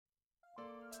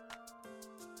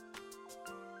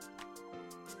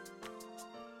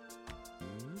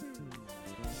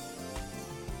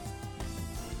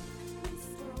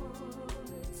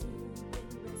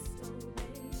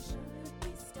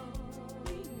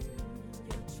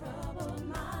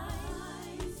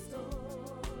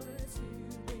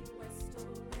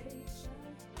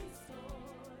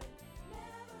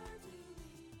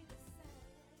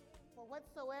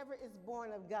whosoever is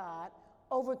born of God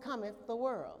overcometh the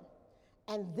world.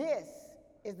 And this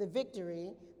is the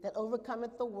victory that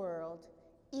overcometh the world,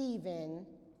 even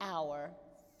our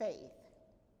faith.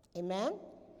 Amen?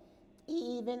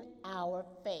 Even our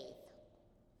faith.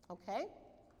 Okay?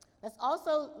 Let's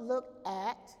also look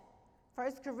at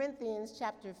 1 Corinthians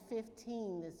chapter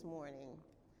 15 this morning.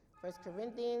 1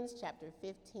 Corinthians chapter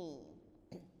 15.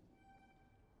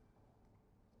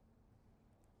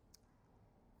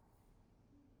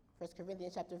 1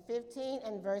 Corinthians chapter 15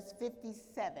 and verse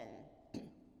 57.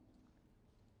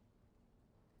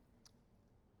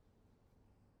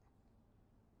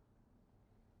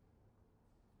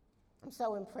 I'm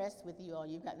so impressed with you all.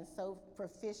 You've gotten so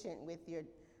proficient with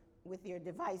your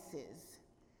devices.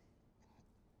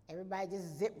 Everybody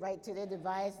just zip right to their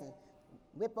device and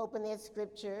whip open their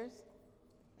scriptures.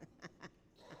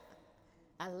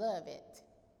 I love it.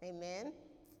 Amen.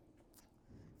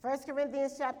 1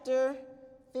 Corinthians chapter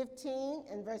 15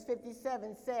 and verse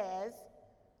 57 says,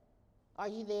 are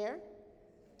you there?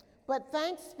 But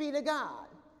thanks be to God,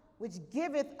 which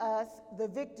giveth us the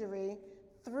victory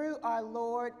through our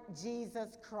Lord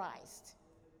Jesus Christ.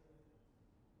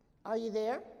 Are you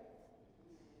there?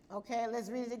 Okay, let's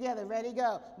read it together. Ready,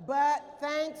 go. But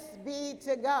thanks be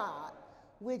to God,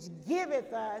 which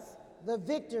giveth us the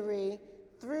victory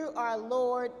through our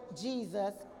Lord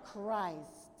Jesus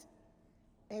Christ.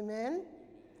 Amen?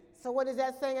 So what is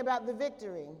that saying about the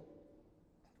victory?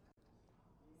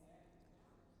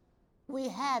 We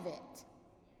have it.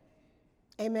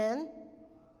 Amen?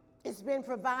 It's been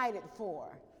provided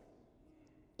for.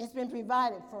 It's been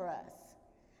provided for us.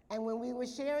 And when we were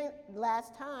sharing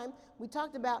last time, we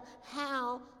talked about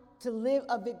how to live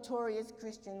a victorious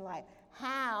Christian life.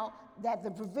 How that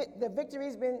the victory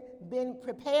has been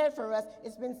prepared for us.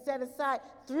 It's been set aside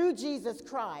through Jesus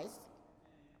Christ.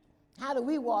 How do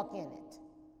we walk in it?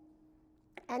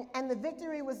 And the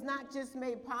victory was not just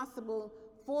made possible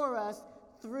for us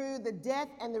through the death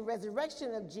and the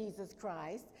resurrection of Jesus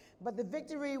Christ, but the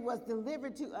victory was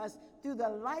delivered to us through the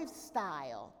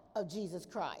lifestyle of Jesus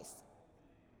Christ.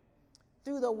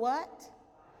 Through the what?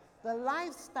 The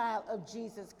lifestyle of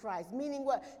Jesus Christ. Meaning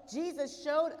what? Jesus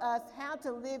showed us how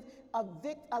to live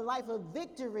a life of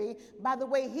victory by the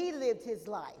way he lived his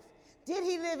life. Did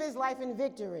he live his life in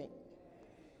victory?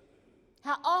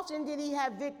 How often did he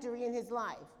have victory in his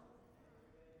life?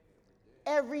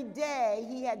 Every day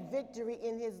he had victory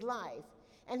in his life.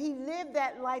 And he lived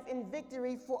that life in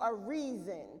victory for a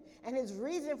reason. And his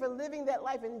reason for living that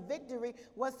life in victory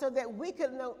was so that we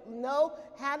could know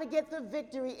how to get the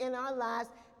victory in our lives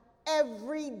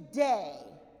every day.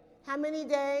 How many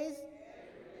days?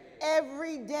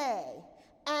 Every day.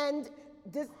 And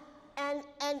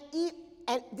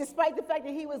despite the fact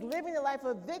that he was living a life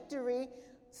of victory,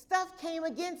 stuff came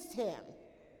against him.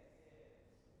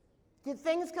 Did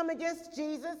things come against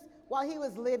Jesus while he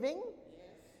was living?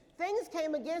 Yes. Things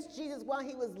came against Jesus while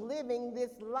he was living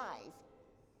this life.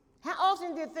 How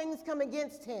often did things come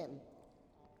against him?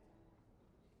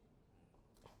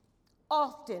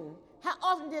 Often. How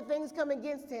often did things come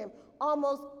against him?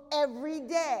 Almost every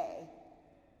day.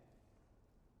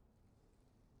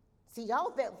 See,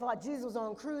 y'all thought Jesus was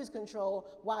on cruise control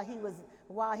while he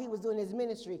was doing his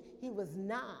ministry. He was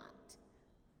not.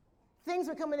 Things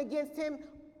were coming against him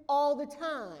all the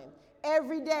time.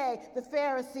 Every day, the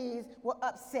Pharisees were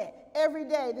upset. Every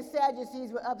day, the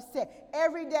Sadducees were upset.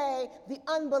 Every day, the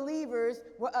unbelievers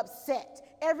were upset.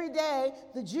 Every day,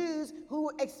 the Jews who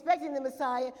were expecting the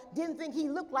Messiah, didn't think he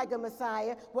looked like a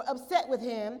Messiah, were upset with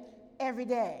him every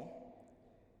day.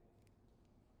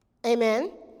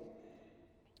 Amen?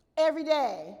 Every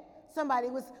day, somebody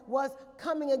was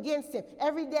coming against him.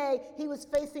 Every day, he was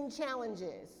facing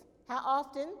challenges. How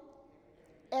often?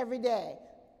 Every day.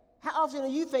 How often are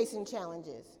you facing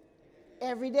challenges?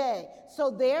 Every day. So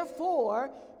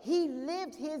therefore, he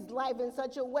lived his life in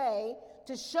such a way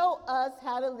to show us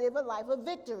how to live a life of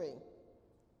victory.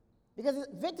 Because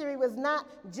victory was not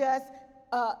just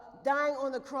dying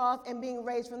on the cross and being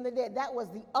raised from the dead. That was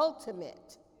the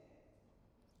ultimate.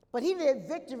 But he lived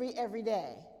victory every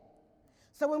day.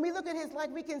 So when we look at his life,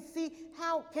 we can see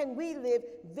how can we live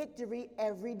victory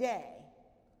every day.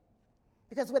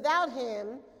 Because without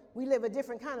him, we live a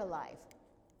different kind of life.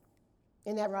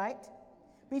 Isn't that right?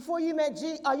 Before you met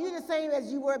Jesus, are you the same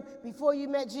as you were before you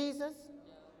met Jesus?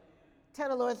 Yeah. Tell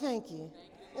the Lord, thank you.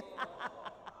 Thank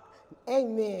you,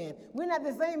 Amen. We're not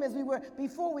the same as we were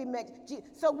before we met Jesus.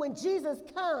 So when Jesus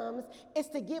comes, it's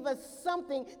to give us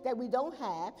something that we don't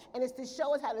have, and it's to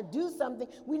show us how to do something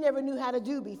we never knew how to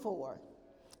do before.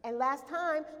 And last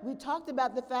time, we talked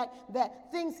about the fact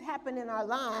that things happen in our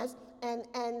lives,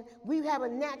 and we have a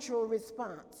natural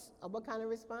response. What kind of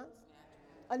response?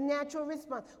 A natural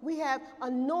response. We have a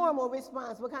normal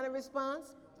response. What kind of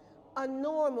response? A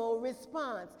normal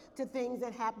response to things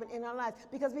that happen in our lives.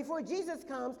 Because before Jesus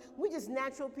comes, we're just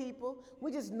natural people.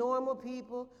 We're just normal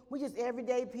people. We're just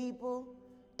everyday people.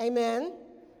 Amen?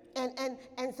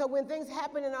 And so when things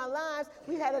happen in our lives,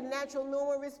 we had a natural,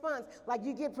 normal response. Like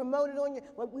you get promoted on your,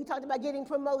 we talked about getting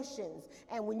promotions.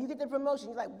 And when you get the promotion,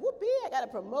 you're like, whoopee, I got a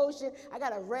promotion, I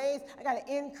got a raise, I got an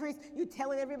increase. You're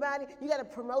telling everybody you got a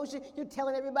promotion. You're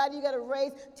telling everybody you got a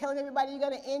raise, telling everybody you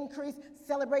got an increase,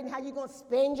 celebrating how you're going to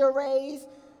spend your raise,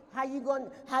 how you going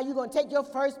to take your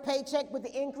first paycheck with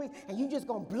the increase, and you just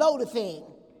going to blow the thing.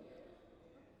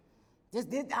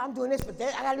 I'm doing this for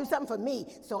that. I got to do something for me.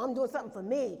 So I'm doing something for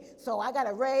me. So I got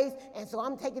a raise, and so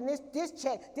I'm taking this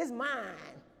check. This mine.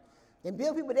 And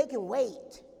bill people, they can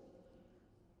wait.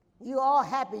 You all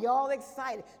happy. You all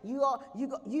excited. You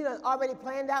done already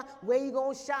planned out where you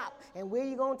going to shop, and where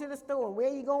you going to the store, and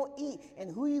where you going to eat, and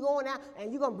who you going out,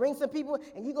 and you're going to bring some people,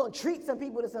 and you're going to treat some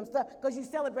people to some stuff because you're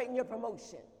celebrating your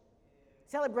promotion,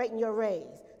 celebrating your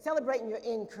raise, celebrating your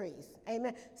increase.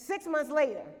 Amen. 6 months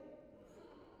later,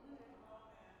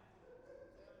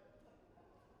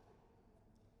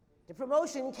 the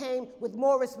promotion came with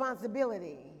more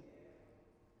responsibility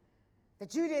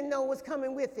that you didn't know was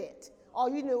coming with it. All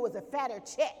you knew was a fatter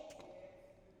check.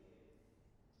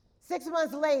 6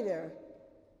 months later,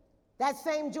 that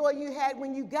same joy you had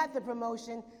when you got the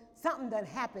promotion, something done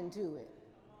happened to it.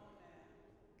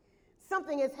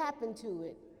 Something has happened to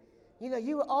it. You know,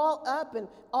 you were all up and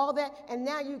all that, and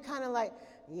now you kind of like,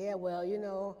 yeah, well,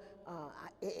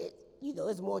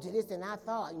 it's more to this than I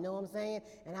thought, you know what I'm saying?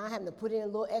 And I having to put in a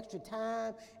little extra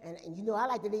time, and I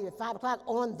like to leave at 5 o'clock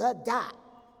on the dot.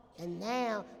 And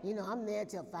now, I'm there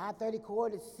till 5:30,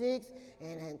 5:45,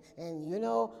 and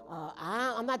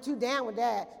I'm not too down with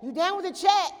that. You down with the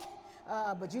check,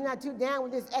 but you're not too down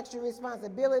with this extra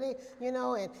responsibility,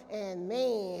 and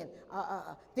man,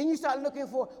 then you start looking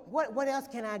for, what else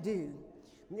can I do?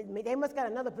 They must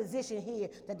got another position here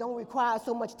that don't require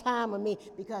so much time of me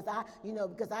because I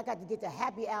got to get to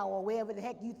happy hour or wherever the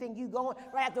heck you think you going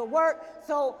right after work.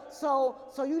 So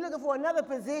you looking for another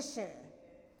position.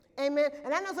 Amen.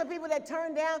 And I know some people that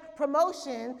turned down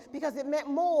promotion because it meant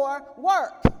more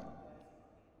work.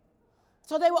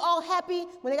 So they were all happy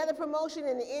when they got the promotion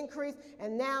and the increase,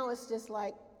 and now it's just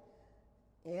like,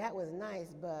 yeah, that was nice,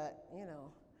 but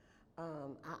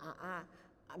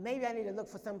maybe I need to look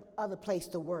for some other place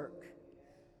to work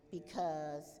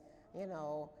because,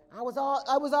 I was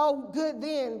all good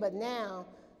then, but now,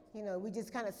 we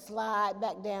just kind of slide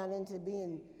back down into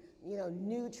being,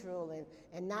 neutral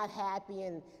and not happy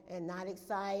and not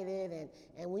excited.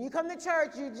 And when you come to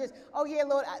church, you just, oh yeah,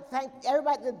 Lord, I thank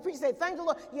everybody. The preacher say, thank the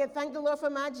Lord. Yeah, thank the Lord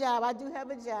for my job. I do have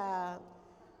a job.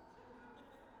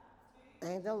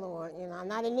 Thank the Lord. I'm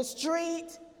not in the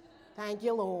street. Thank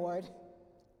you, Lord.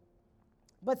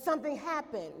 But something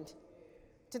happened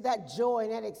to that joy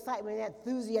and that excitement and that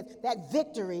enthusiasm, that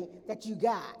victory that you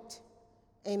got.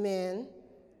 Amen.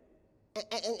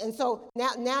 And so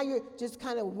now you're just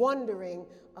kind of wondering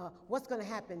what's going to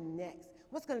happen next.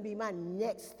 What's going to be my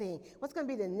next thing? What's going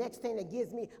to be the next thing that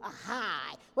gives me a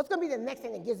high? What's going to be the next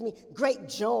thing that gives me great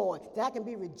joy that I can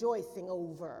be rejoicing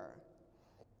over?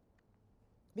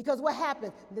 Because what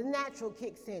happens? The natural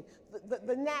kicks in.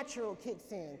 The natural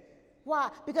kicks in. Why?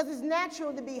 Because it's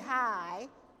natural to be high,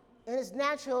 and it's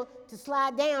natural to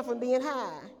slide down from being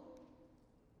high.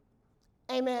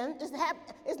 Amen.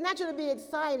 It's natural to be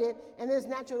excited, and it's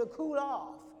natural to cool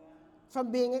off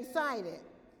from being excited.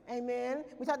 Amen.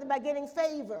 We talked about getting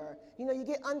favor. You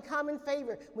get uncommon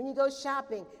favor when you go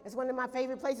shopping. It's one of my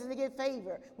favorite places to get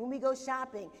favor. When we go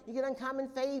shopping, you get uncommon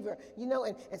favor.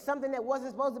 And something that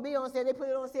wasn't supposed to be on sale, they put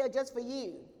it on sale just for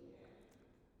you.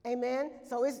 Amen.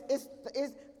 So it's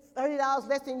 $30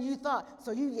 less than you thought.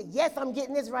 So yes, I'm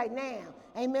getting this right now.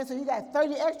 Amen. So you got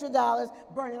 $30 extra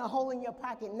burning a hole in your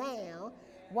pocket now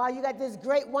while you got this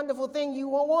great, wonderful thing you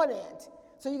wanted.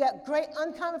 So you got great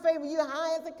uncommon favor. You're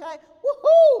high as a kite.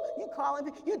 Woohoo! You calling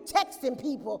people. You texting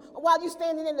people while you're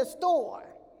standing in the store.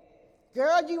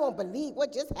 Girl, you won't believe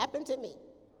what just happened to me.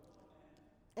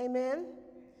 Amen.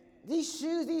 These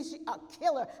shoes are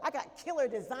killer. I got killer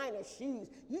designer shoes.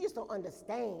 You just don't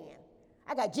understand.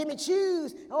 I got Jimmy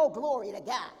Choos. Oh, glory to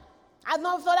God. I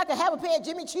never thought I could have a pair of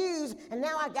Jimmy Choos, and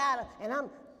now I got them,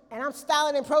 and I'm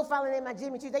styling and profiling in my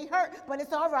Jimmy Choos. They hurt, but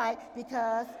it's all right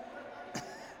because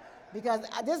Because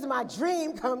this is my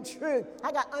dream come true.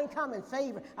 I got uncommon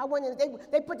favor. I went in,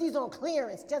 they put these on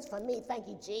clearance just for me. Thank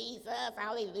you, Jesus.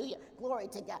 Hallelujah. Glory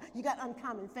to God. You got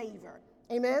uncommon favor.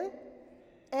 Amen?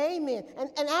 Amen.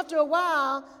 And after a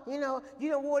while, you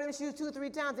done wore them shoes 2 or 3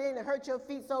 times. They didn't hurt your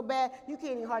feet so bad you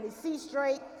can't even hardly see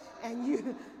straight. And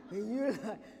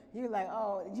you're like,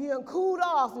 oh, you done cooled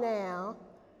off now.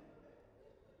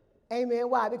 Amen.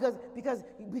 Why?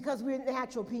 Because we're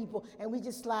natural people and we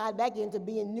just slide back into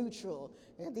being neutral.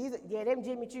 And them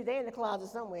Jimmy Choos, they're in the closet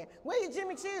somewhere. Where your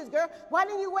Jimmy Choos, girl? Why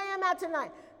didn't you wear them out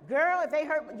tonight? Girl, if they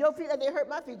hurt your feet like they hurt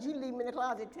my feet, you leave them in the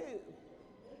closet too.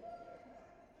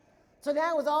 So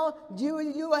that was all,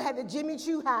 you had the Jimmy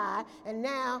Choo high, and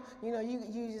now,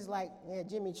 you just like, yeah,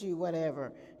 Jimmy Choo,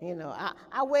 whatever.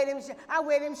 I wear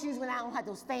them shoes when I don't have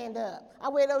to stand up. I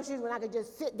wear those shoes when I can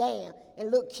just sit down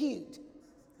and look cute.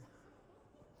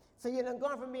 So you're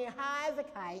going from being high as a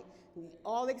kite,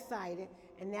 all excited,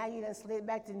 and now you done slid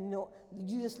back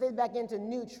into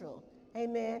neutral.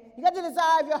 Amen. You got the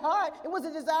desire of your heart. It was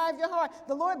the desire of your heart.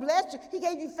 The Lord blessed you. He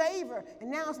gave you favor. And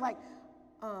now it's like,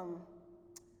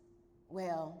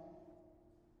 well,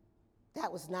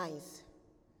 that was nice.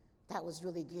 That was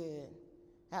really good.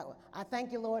 I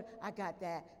thank you, Lord. I got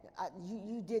that.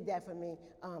 You did that for me.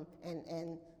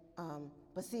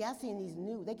 But see, I seen these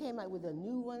they came out with the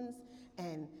new ones,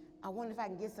 and I wonder if I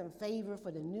can get some favor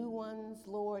for the new ones,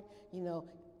 Lord.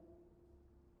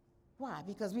 Why?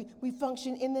 Because we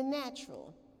function in the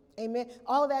natural. Amen.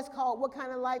 All of that's called what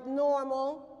kind of life?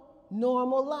 Normal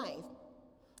life.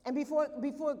 And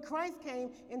before Christ came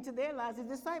into their lives, the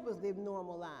disciples lived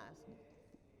normal lives.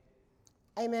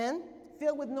 Amen.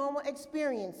 Filled with normal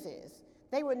experiences.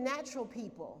 They were natural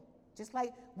people, just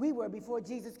like we were before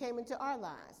Jesus came into our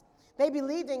lives. They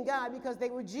believed in God because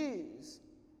they were Jews.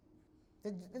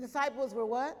 The disciples were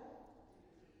what?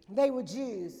 They were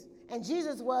Jews. And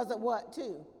Jesus was a what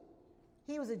too?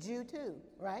 He was a Jew too,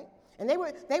 right? And they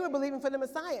were believing for the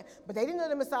Messiah, but they didn't know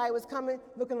the Messiah was coming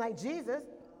looking like Jesus,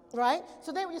 right?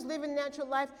 So they were just living natural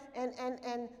life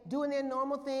and doing their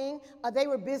normal thing. They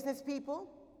were business people,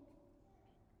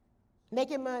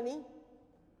 making money,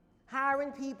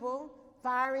 hiring people,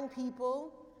 firing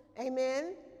people,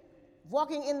 amen?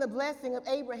 Walking in the blessing of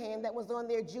Abraham that was on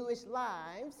their Jewish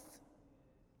lives.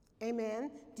 Amen.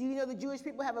 Do you know the Jewish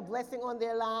people have a blessing on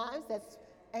their lives?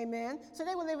 Amen. So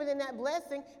they were living in that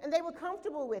blessing, and they were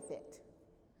comfortable with it.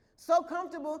 So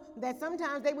comfortable that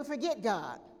sometimes they would forget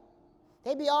God.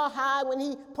 They'd be all high when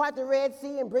he part the Red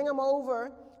Sea and bring them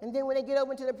over, and then when they get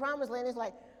over into the promised land, it's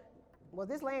like, well,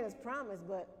 this land is promised,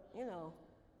 but,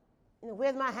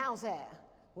 where's my house at?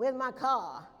 Where's my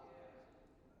car?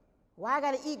 Why I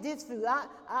got to eat this food?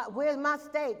 Where's my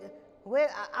steak?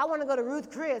 I want to go to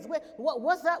Ruth Chris.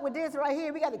 What's up with this right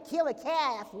here? We got to kill a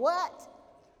calf. What?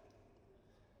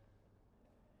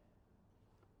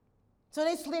 So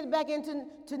they slid back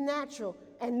into natural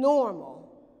and normal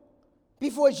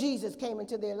before Jesus came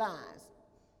into their lives.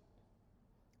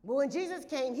 But when Jesus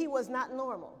came, he was not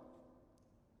normal.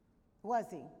 Was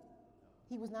he?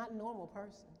 He was not a normal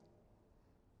person.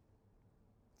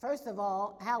 First of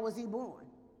all, how was he born?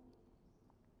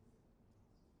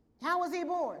 How was he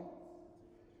born?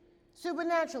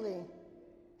 Supernaturally.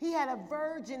 He had a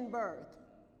virgin birth.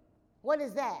 What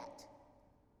is that?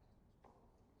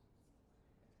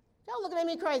 Y'all looking at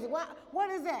me crazy. What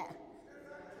is that?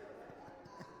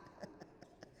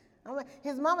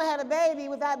 His mama had a baby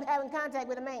without having contact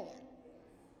with a man.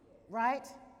 Right?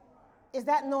 Is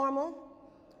that normal?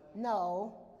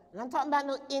 No. And I'm talking about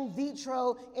no in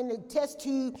vitro, in the test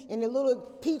tube, in the little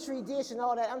petri dish and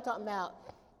all that. I'm talking about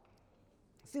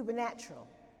supernatural.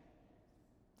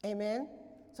 Amen?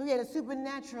 So he had a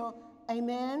supernatural,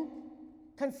 amen,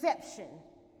 conception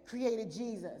created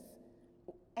Jesus.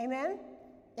 Amen?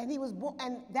 And he was born,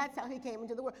 and that's how he came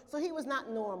into the world. So he was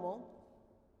not normal.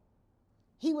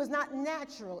 He was not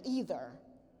natural either.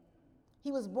 He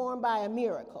was born by a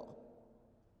miracle.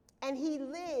 And he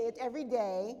lived every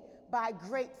day by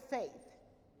great faith.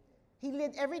 He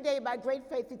lived every day by great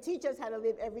faith to teach us how to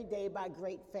live every day by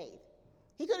great faith.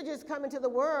 He could have just come into the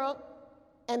world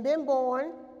and been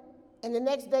born, and the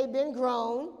next day been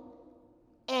grown,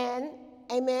 and,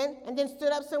 amen, and then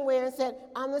stood up somewhere and said,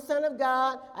 I'm the Son of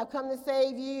God, I've come to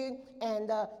save you,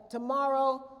 and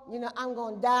tomorrow, I'm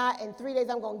going to die, and 3 days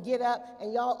I'm going to get up,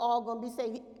 and y'all all going to be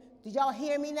saved. Did y'all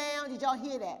hear me now? Did y'all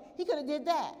hear that? He could have did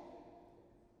that.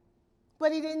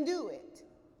 But he didn't do it.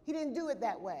 He didn't do it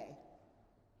that way.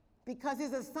 Because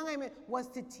his assignment was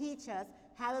to teach us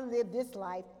how to live this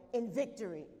life in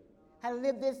victory. How to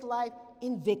live this life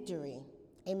in victory.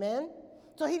 Amen?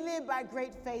 So he lived by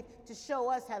great faith to show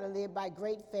us how to live by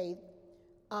great faith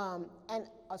and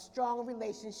a strong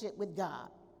relationship with God.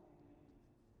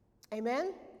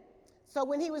 Amen? So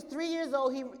when he was 3 years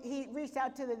old, he reached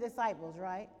out to the disciples,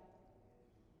 right?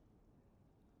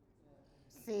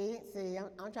 See,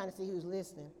 I'm trying to see who's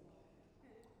listening.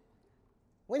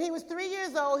 When he was 3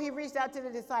 years old, he reached out to the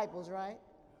disciples, right?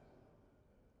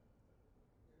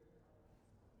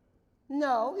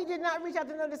 No, he did not reach out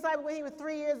to no disciple when he was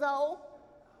 3 years old.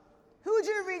 Who'd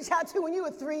you reach out to when you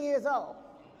were 3 years old?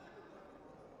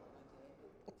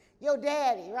 Your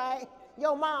daddy, right?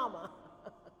 Your mama.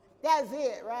 That's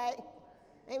it, right?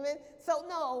 Amen. So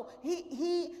no,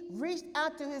 he reached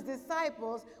out to his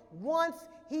disciples once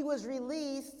he was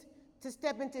released to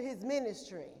step into his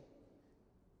ministry.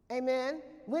 Amen.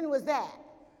 When was that?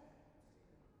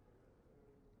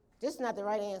 This is not the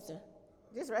right answer.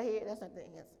 This right here, that's not the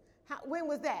answer. When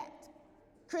was that?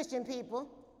 Christian people,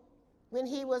 when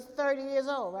he was 30 years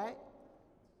old, right?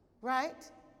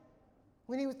 Right?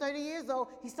 When he was 30 years old,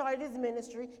 he started his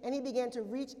ministry and he began to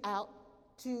reach out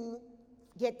to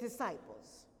get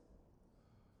disciples.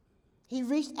 He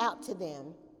reached out to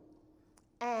them,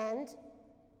 and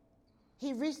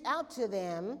he reached out to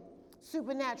them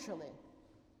supernaturally.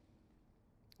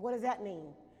 What does that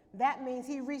mean? That means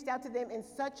he reached out to them in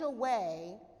such a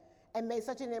way and made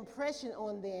such an impression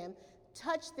on them,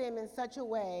 touched them in such a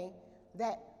way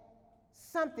that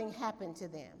something happened to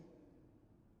them.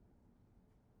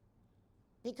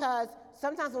 Because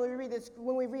sometimes when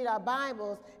we read our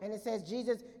Bibles and it says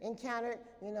Jesus encountered,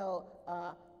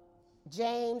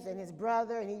 James and his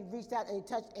brother, and he reached out and he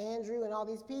touched Andrew and all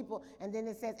these people, and then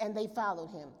it says, and they followed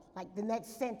him. Like the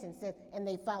next sentence says, and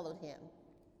they followed him.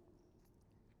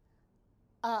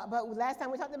 But last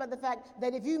time we talked about the fact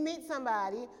that if you meet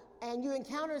somebody and you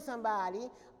encounter somebody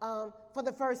for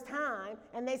the first time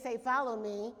and they say, follow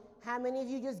me, how many of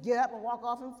you just get up and walk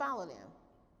off and follow them?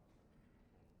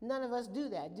 None of us do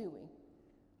that, do we?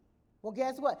 Well,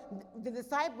 guess what? The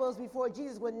disciples before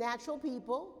Jesus were natural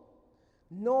people,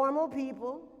 normal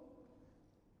people,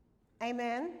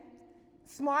 amen,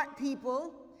 smart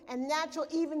people, and natural,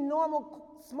 even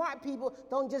normal, smart people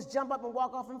don't just jump up and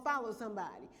walk off and follow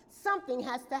somebody. Something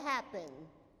has to happen.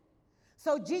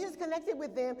 So Jesus connected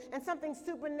with them, and something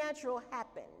supernatural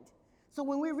happened. So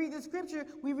when we read the scripture,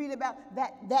 we read about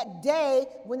that day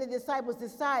when the disciples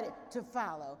decided to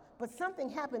follow. But something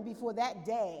happened before that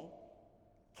day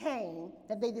came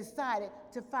that they decided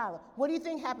to follow. What do you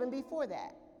think happened before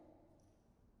that?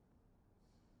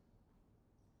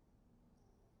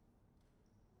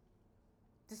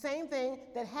 The same thing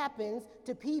that happens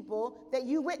to people that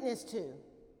you witness to.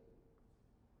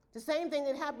 The same thing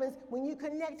that happens when you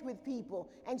connect with people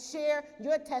and share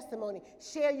your testimony,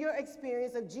 share your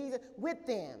experience of Jesus with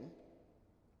them.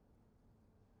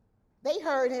 They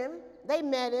heard him, they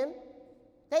met him,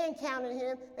 they encountered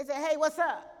him, they said, hey, what's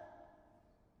up?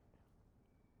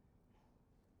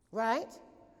 Right?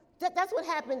 That's what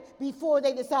happened before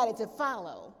they decided to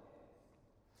follow.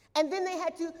 And then they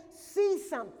had to see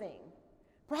something.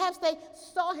 Perhaps they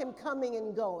saw him coming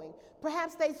and going.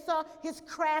 Perhaps they saw his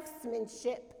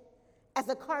craftsmanship as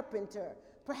a carpenter.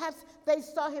 Perhaps they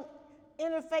saw him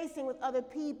interfacing with other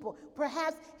people.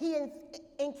 Perhaps he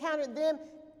encountered them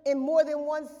in more than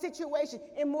one situation,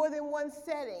 in more than one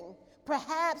setting.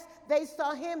 Perhaps they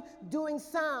saw him doing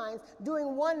signs,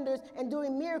 doing wonders, and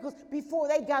doing miracles before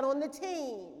they got on the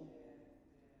team.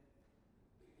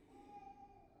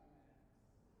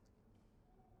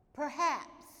 Perhaps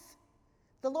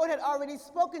the Lord had already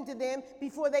spoken to them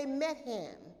before they met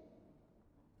him.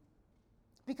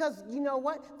 Because you know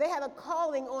what? They had a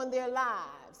calling on their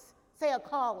lives. Say a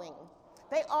calling.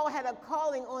 They all had a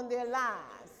calling on their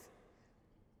lives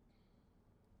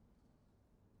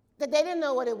that they didn't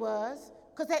know what it was.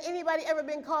 Because had anybody ever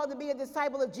been called to be a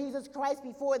disciple of Jesus Christ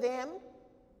before them?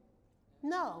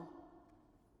 No.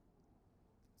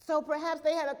 So perhaps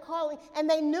they had a calling and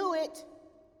they knew it.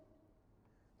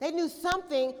 They knew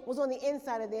something was on the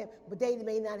inside of them, but they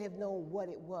may not have known what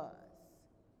it was.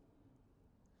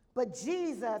 But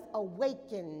Jesus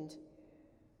awakened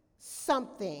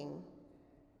something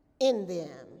in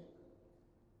them.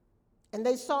 And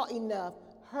they saw enough,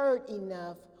 heard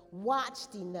enough,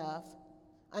 watched enough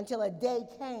until a day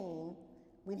came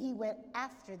when he went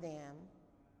after them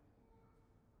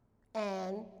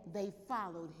and they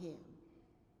followed him.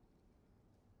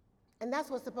 And that's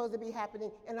what's supposed to be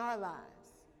happening in our lives.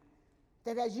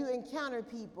 That as you encounter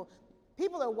people,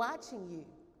 people are watching you.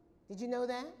 Did you know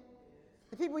that?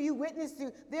 The people you witness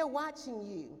to, they're watching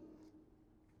you.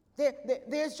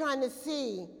 They're trying to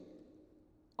see,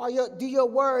 do your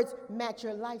words match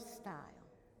your lifestyle?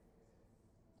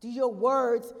 Do your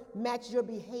words match your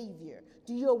behavior?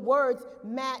 Do your words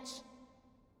match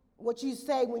what you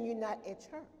say when you're not at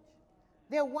church.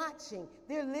 They're watching.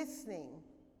 They're listening.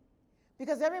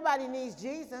 Because everybody needs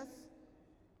Jesus,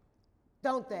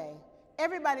 don't they?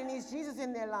 Everybody needs Jesus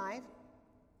in their life.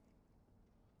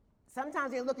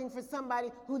 Sometimes they're looking for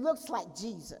somebody who looks like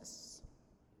Jesus.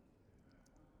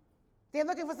 They're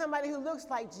looking for somebody who looks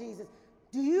like Jesus.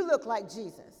 Do you look like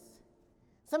Jesus?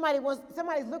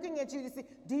 Somebody's looking at you to see,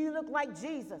 do you look like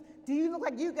Jesus? Do you look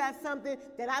like you got something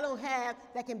that I don't have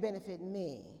that can benefit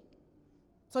me?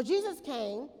 So Jesus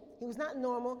came. He was not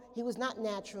normal. He was not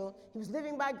natural. He was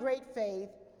living by great faith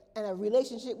and a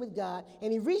relationship with God.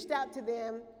 And he reached out to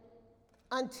them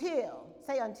until.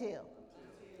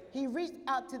 He reached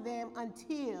out to them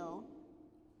until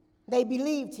they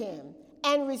believed him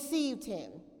and received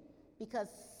him, because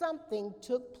something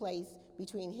took place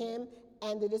between him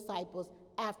and the disciples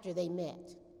after they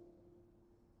met.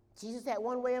 Jesus had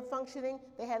one way of functioning.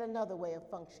 They had another way of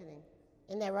functioning.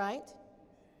 Isn't that right?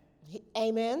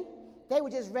 Amen? They were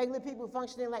just regular people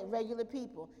functioning like regular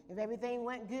people. If everything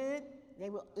went good,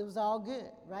 it was all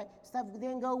good, right? Stuff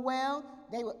didn't go well,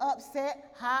 they were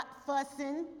upset, hot,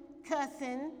 fussing,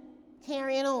 cussing,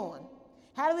 carrying on.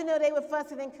 How do we know they were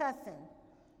fussing and cussing?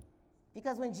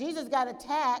 Because when Jesus got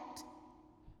attacked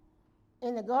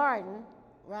in the garden,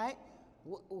 right?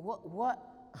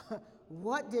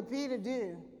 What did Peter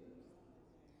do?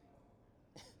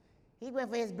 He went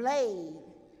for his blade.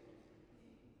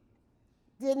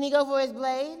 Didn't he go for his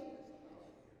blade?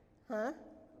 Huh?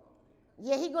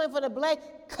 Yeah, he going for the blade.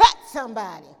 Cut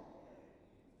somebody.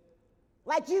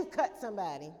 Like you cut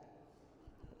somebody.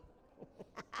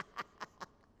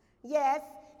 Yes,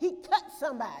 he cut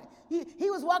somebody. He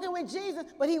was walking with Jesus,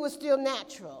 but he was still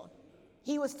natural.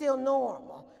 He was still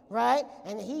normal, right?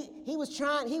 And he was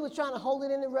trying to hold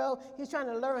it in the road. He was trying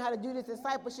to learn how to do this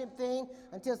discipleship thing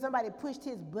until somebody pushed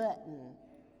his button.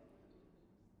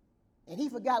 And he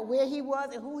forgot where he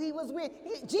was and who he was with.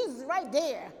 Jesus is right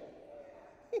there.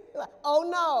 Like, oh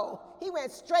no, he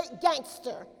went straight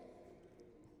gangster,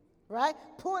 right?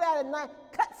 Pulled out a knife,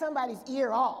 cut somebody's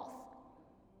ear off.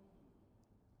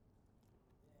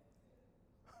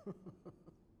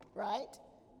 Right?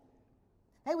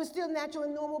 They were still natural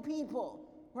and normal people,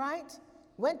 right?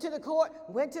 Went to the court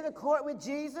with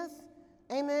Jesus.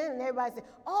 Amen. And everybody said,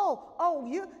 oh,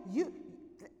 you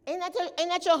ain't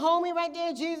that your homie right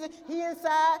there, Jesus? He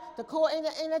inside the court, ain't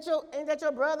that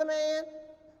your brother, man?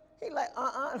 He like,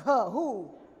 who?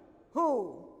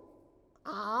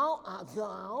 I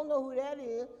don't know who that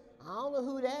is. I don't know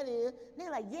who that is.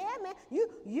 They're like, yeah, man, you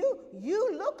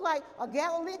look like a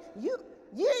Galilee.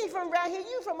 You ain't from around here.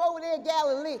 You from over there,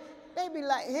 Galilee. They be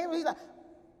like him. He's like,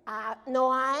 no,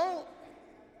 I ain't.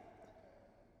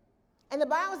 And the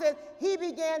Bible says he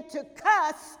began to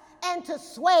cuss and to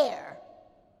swear.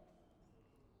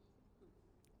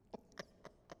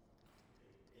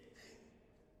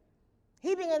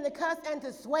 He began to cuss and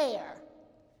to swear.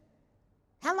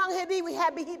 How long had he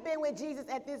been with Jesus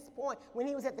at this point when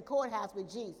he was at the courthouse with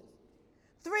Jesus?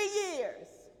 3 years.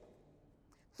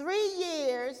 3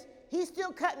 years, he's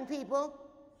still cutting people.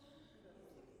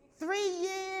 3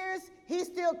 years, he's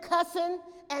still cussing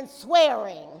and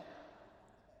swearing.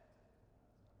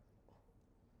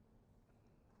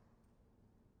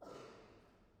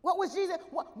 What was Jesus?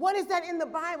 What is that in the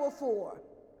Bible for?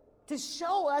 To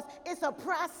show us it's a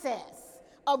process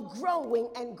of growing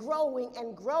and growing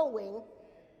and growing,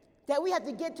 that we have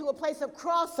to get to a place of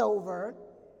crossover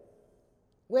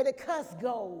where the cuss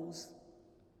goes,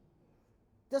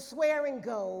 the swearing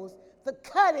goes, the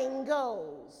cutting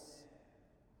goes.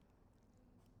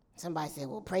 Somebody said,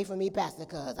 well, pray for me, Pastor,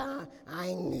 because I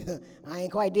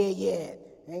ain't quite there yet.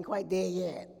 Ain't quite there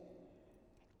yet.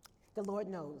 The Lord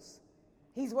knows.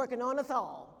 He's working on us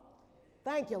all.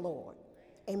 Thank you, Lord.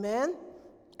 Amen?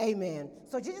 Amen.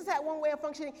 So Jesus had one way of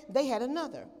functioning. They had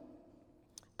another.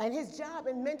 And his job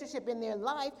and mentorship in their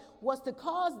life was to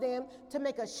cause them to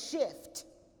make a shift,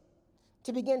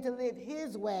 to begin to live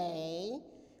his way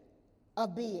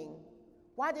of being.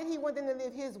 Why did he want them to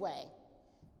live his way?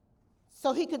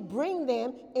 So he could bring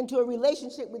them into a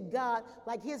relationship with God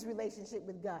like his relationship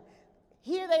with God.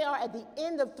 Here they are at the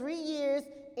end of 3 years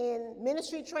in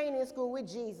ministry training school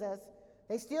with Jesus.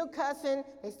 They still cussing,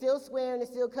 they still swearing, they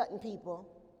still cutting people.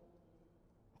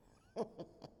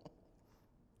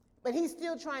 But he's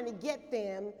still trying to get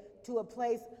them to a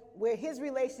place where his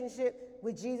relationship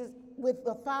with Jesus, with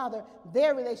the Father,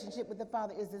 their relationship with the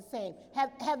Father is the same.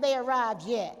 Have they arrived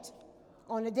yet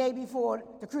on the day before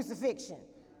the crucifixion?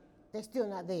 They're still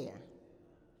not there.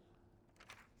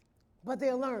 But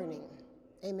they're learning.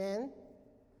 Amen?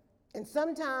 And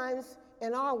sometimes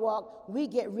in our walk, we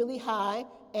get really high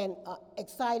and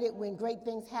excited when great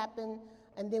things happen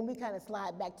and then we kind of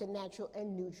slide back to natural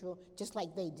and neutral, just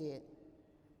like they did.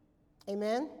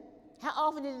 Amen? How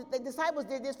often did the disciples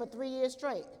did this for 3 years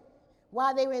straight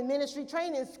while they were in ministry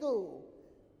training school?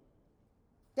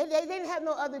 They didn't have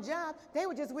no other job. They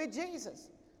were just with Jesus,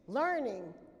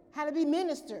 learning how to be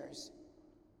ministers.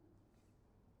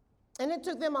 And it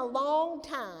took them a long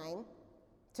time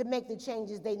to make the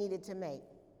changes they needed to make.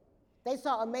 They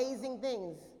saw amazing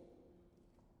things.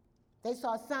 They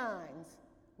saw signs,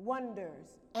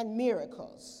 wonders, and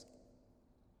miracles.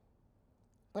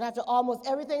 But after almost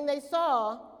everything they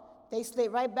saw, they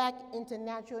slid right back into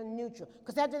natural and neutral.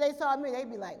 Because after they saw me, they'd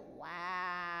be like,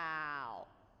 wow,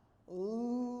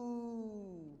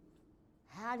 ooh,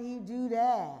 how do you do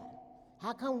that?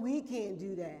 How come we can't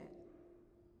do that?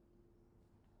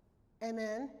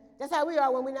 Amen. That's how we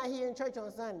are when we're not here in church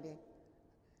on Sunday.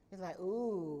 It's like,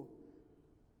 ooh,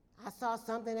 I saw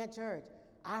something at church.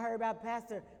 I heard about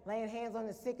pastor laying hands on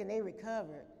the sick and they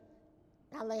recovered.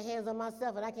 I lay hands on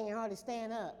myself and I can't hardly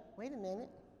stand up. Wait a minute.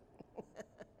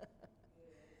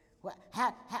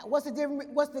 What's the difference?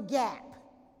 What's the gap?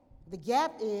 The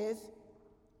gap is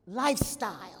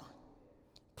lifestyle,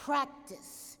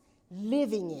 practice,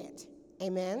 living it.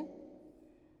 Amen.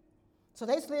 So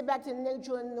they slid back to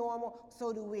neutral and normal.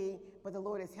 So do we. But the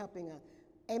Lord is helping us.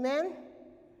 Amen.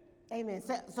 Amen.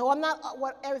 So I'm not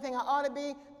everything I ought to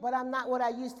be, but I'm not what I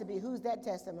used to be. Who's that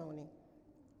testimony?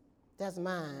 That's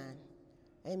mine.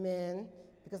 Amen.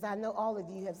 Because I know all of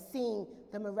you have seen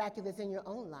the miraculous in your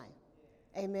own life.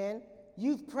 Amen.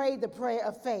 You've prayed the prayer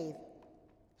of faith.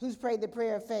 Who's prayed the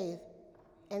prayer of faith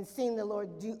and seen the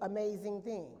Lord do amazing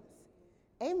things?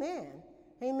 Amen.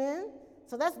 Amen.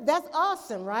 So that's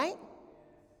awesome, right?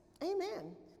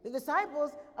 Amen. The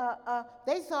disciples,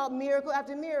 they saw miracle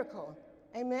after miracle.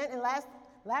 Amen. And last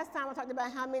time I talked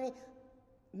about how many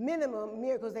minimum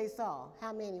miracles they saw.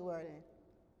 How many were there?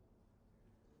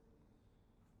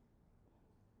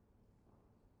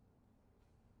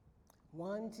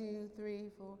 One, two, three,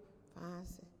 4, 5,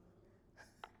 6.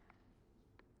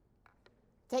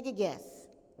 Take a guess.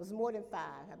 It was more than 5.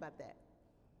 How about that?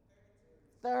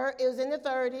 It was in the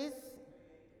 30s.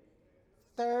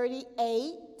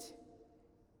 38.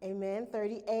 Amen.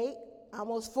 38.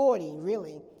 Almost 40,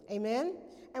 really. Amen.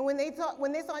 And when they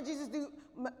saw Jesus do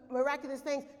miraculous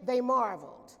things, they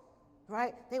marveled.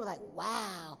 Right? They were like,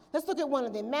 wow. Let's look at one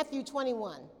of them. Matthew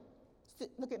 21.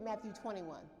 Look at Matthew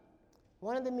 21.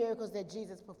 One of the miracles that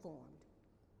Jesus performed.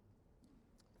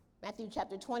 Matthew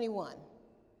chapter 21.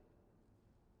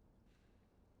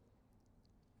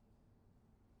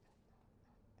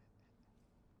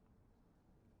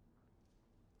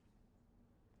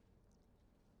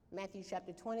 Matthew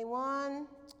chapter 21,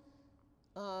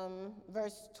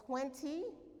 verse 20.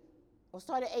 We'll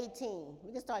start at 18.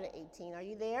 We can start at 18. Are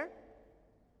you there?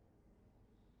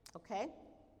 Okay.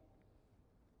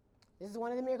 This is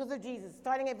one of the miracles of Jesus.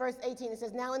 Starting at verse 18, it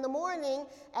says, "Now in the morning,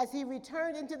 as he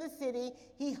returned into the city,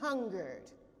 he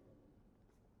hungered."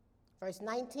 Verse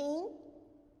 19.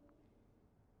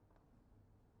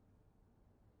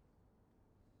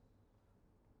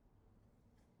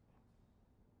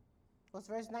 What's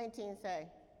verse 19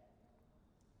 say?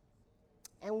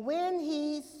 "And when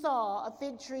he saw a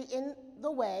fig tree in the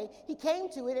way, he came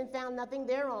to it and found nothing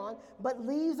thereon, but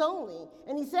leaves only.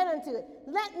 And he said unto it,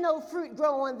 Let no fruit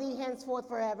grow on thee henceforth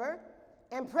forever.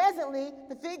 And presently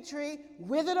the fig tree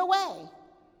withered away."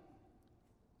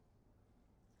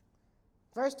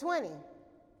 Verse 20.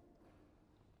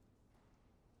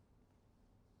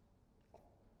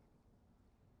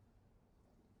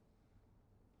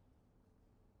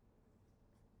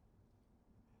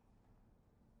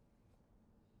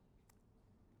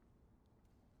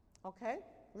 Okay,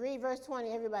 read verse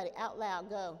 20, everybody, out loud,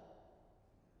 go.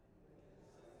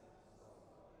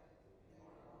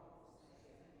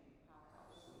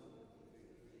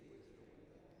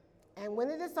 "And when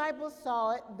the disciples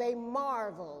saw it, they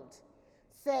marveled,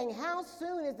 saying, How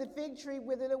soon is the fig tree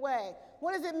withered away?"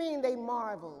 What does it mean they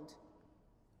marveled?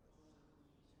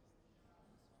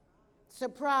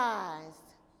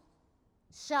 Surprised,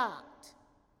 shocked,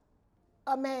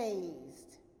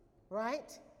 amazed,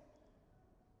 right?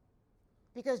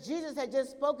 Because Jesus had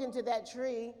just spoken to that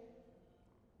tree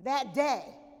that day.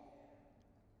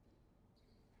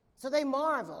 So they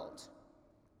marveled,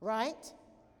 right?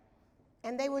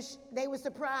 And they were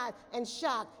surprised and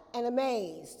shocked and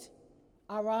amazed.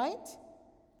 All right?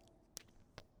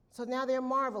 So now they're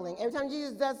marveling. Every time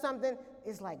Jesus does something,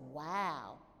 it's like,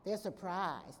 wow. They're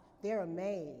surprised. They're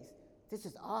amazed. This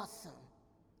is awesome.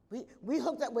 We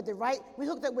hooked up with the right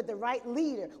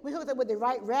leader. We hooked up with the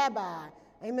right rabbi.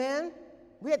 Amen?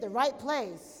 We're at the right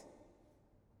place.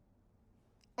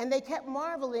 And they kept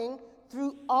marveling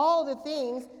through all the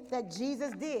things that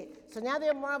Jesus did. So now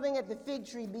they're marveling at the fig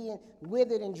tree being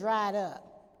withered and dried up.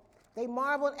 They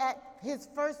marveled at his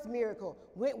first miracle.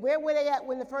 Where were they at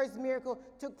when the first miracle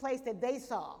took place that they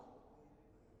saw?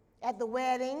 At the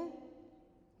wedding.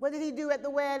 What did he do at the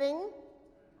wedding?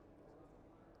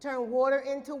 Turn water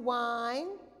into wine.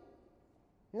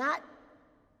 Not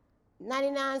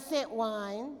 99-cent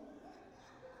wine.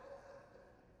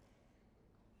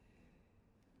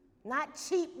 Not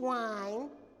cheap wine.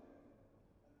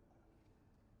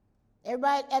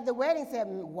 Everybody at the wedding said,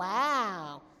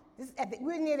 wow,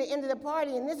 we're near the end of the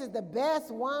party and this is the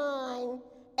best wine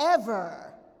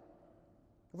ever,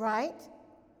 right?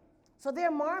 So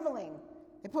they're marveling.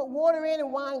 They put water in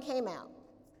and wine came out.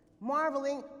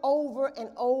 Marveling over and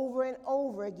over and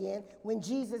over again when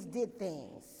Jesus did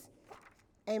things.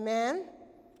 Amen?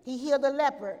 He healed the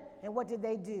leper, and what did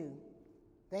they do?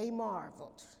 They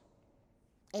marveled.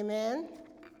 Amen?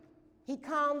 He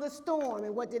calmed the storm,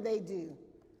 and what did they do?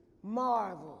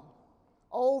 Marvel.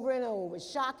 Over and over,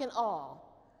 shock and awe.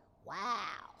 Wow.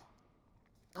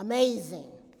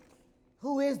 Amazing.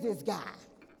 Who is this guy?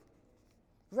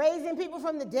 Raising people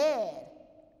from the dead.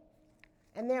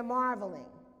 And they're marveling,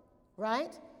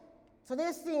 right? So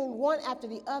they're seeing one after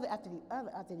the other, after the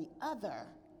other, after the other.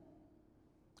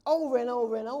 Over and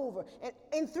over and over.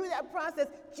 And through that process,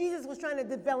 Jesus was trying to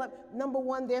develop, number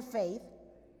one, their faith.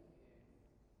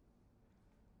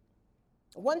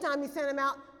 One time he sent them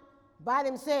out by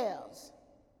themselves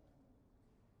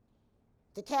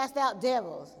to cast out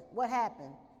devils. What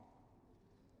happened?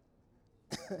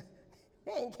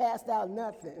 They ain't cast out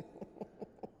nothing,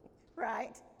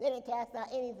 right? They didn't cast out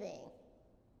anything.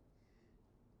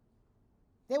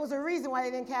 There was a reason why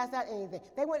they didn't cast out anything.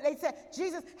 They said,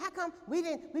 Jesus, how come we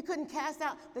couldn't cast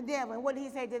out the devil? And what did he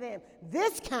say to them?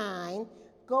 This kind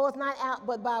goes not out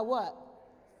but by what?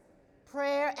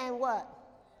 Prayer and what?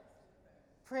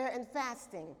 Prayer and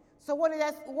fasting. So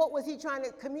what was he trying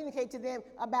to communicate to them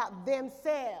about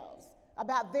themselves,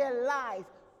 about their life?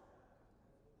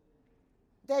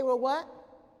 They were what?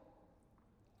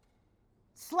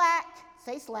 Slack.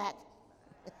 Say slack.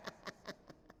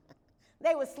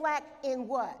 They were slack in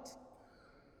what?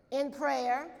 In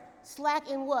prayer. Slack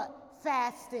in what?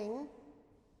 Fasting.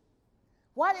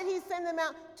 Why did he send them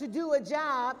out to do a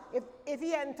job if he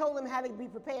hadn't told them how to be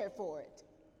prepared for it?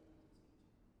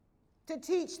 To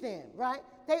teach them, right?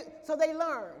 So they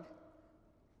learned.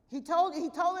 He told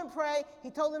them pray.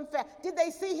 He told them fast. Did they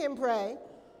see him pray?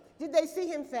 Did they see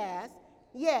him fast?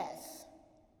 Yes.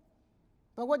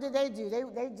 But what did they do?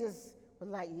 They just were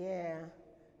like, yeah,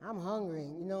 I'm hungry.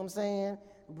 You know what I'm saying?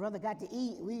 Brother got to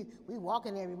eat. We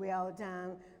walking everywhere all the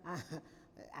time.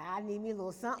 I need me a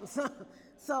little something.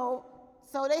 So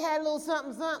they had a little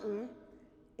something.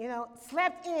 You know,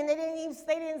 slept in. They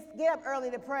didn't get up early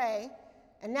to pray,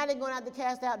 and now they're going out to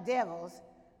cast out devils,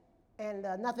 and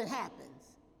nothing happens.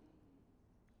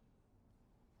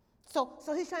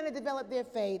 So he's trying to develop their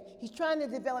faith. He's trying to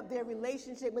develop their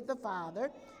relationship with the Father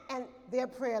and their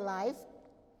prayer life,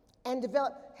 and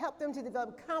help them to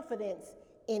develop confidence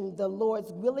in the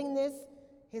Lord's willingness,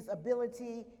 his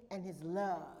ability, and his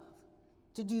love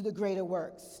to do the greater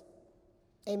works.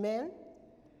 Amen?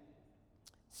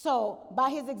 So by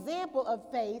his example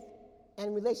of faith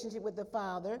and relationship with the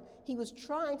Father, he was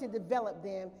trying to develop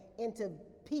them into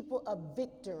people of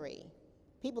victory.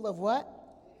 People of what?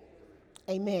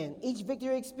 Amen. Each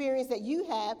victory experience that you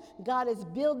have, God is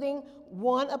building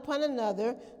one upon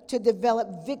another to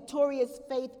develop victorious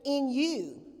faith in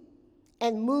you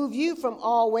and move you from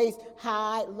always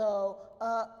high, low,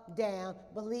 up, down,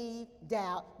 believe,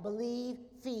 doubt, believe,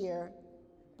 fear,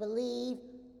 believe,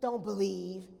 don't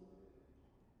believe.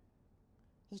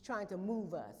 He's trying to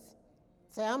move us.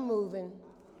 Say, I'm moving.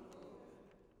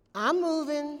 I'm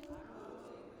moving.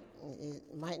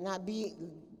 It might not be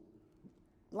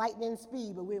lightning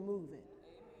speed, but we're moving.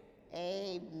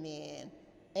 Amen.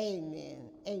 Amen.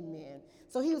 Amen.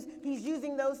 So he's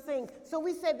using those things. So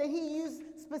we said that he used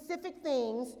specific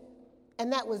things,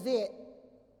 and that was it,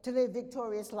 to live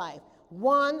victorious life.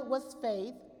 One was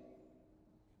faith.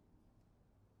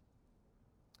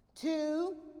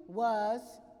 Two was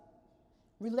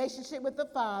relationship with the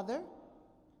Father.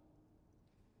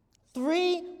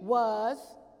 Three was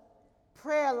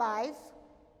prayer life.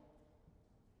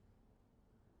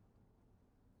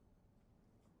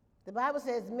 The Bible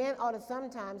says men ought to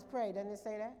sometimes pray. Doesn't it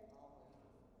say that?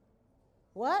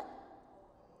 What?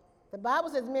 The Bible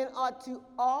says men ought to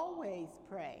always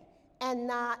pray and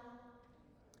not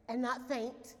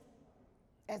faint,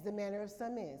 as the manner of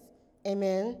some is.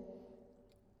 Amen.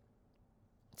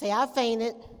 Say, I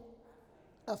fainted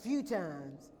a few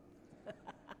times.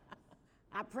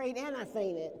 I prayed and I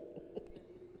fainted.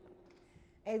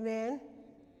 Amen.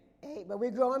 Hey, but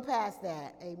we're growing past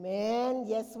that. Amen.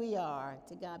 Yes, we are.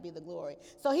 To God be the glory.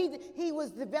 So he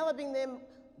was developing them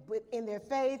in their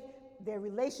faith, their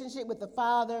relationship with the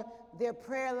Father, their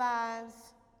prayer lives,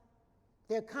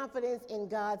 their confidence in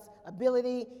God's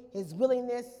ability, his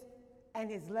willingness, and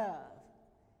his love.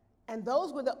 And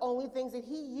those were the only things that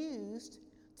he used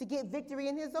to get victory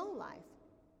in his own life.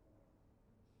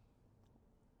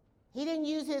 He didn't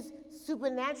use his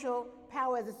supernatural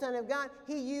power as the Son of God.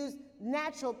 He used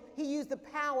the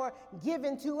power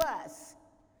given to us.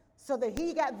 So that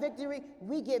he got victory,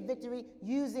 we get victory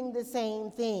using the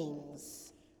same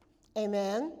things.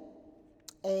 Amen.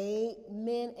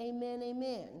 Amen, amen,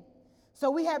 amen. So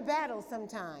we have battles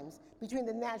sometimes between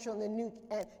the natural and the new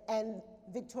and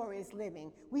victorious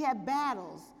living. We have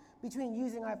battles between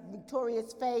using our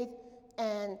victorious faith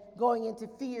and going into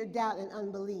fear, doubt, and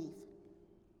unbelief.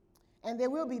 And there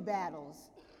will be battles.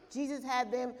 Jesus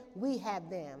had them, we have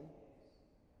them.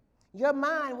 Your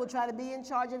mind will try to be in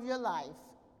charge of your life.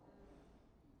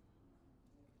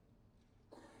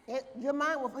 Your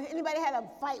mind will, anybody had a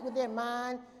fight with their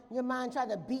mind? Your mind tried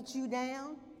to beat you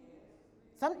down?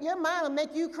 Your mind will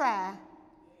make you cry.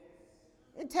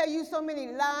 It tell you so many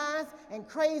lies and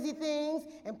crazy things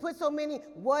and put so many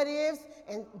what ifs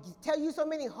and tell you so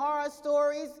many horror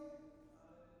stories.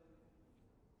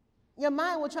 Your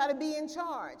mind will try to be in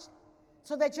charge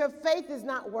so that your faith is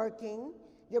not working,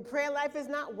 your prayer life is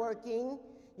not working,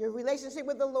 your relationship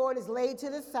with the Lord is laid to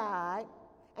the side,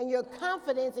 and your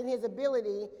confidence in his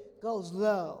ability goes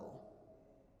low.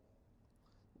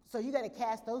 So you got to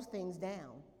cast those things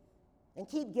down and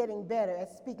keep getting better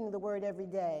at speaking the word every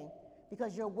day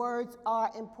because your words are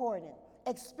important.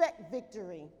 Expect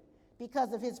victory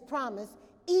because of his promise,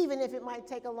 even if it might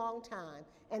take a long time.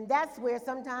 And that's where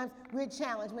sometimes we're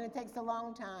challenged when it takes a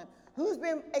long time. Who's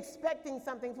been expecting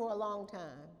something for a long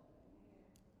time?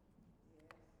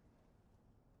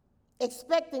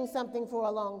 Expecting something for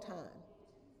a long time.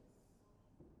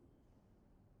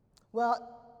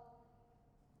 Well,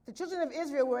 the children of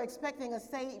Israel were expecting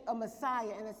a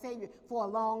Messiah and a Savior for a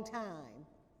long time.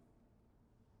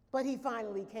 But he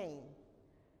finally came.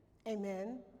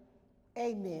 Amen.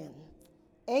 Amen.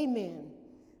 Amen.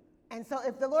 And so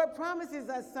if the Lord promises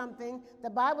us something, the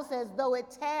Bible says, though it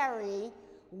tarry,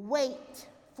 wait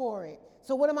for it.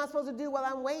 So what am I supposed to do while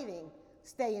I'm waiting?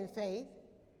 Stay in faith.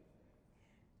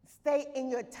 Stay in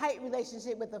your tight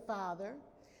relationship with the Father.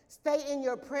 Stay in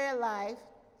your prayer life.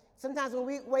 Sometimes when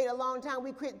we wait a long time,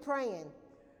 we quit praying.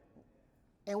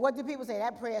 And what do people say?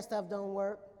 That prayer stuff don't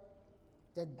work.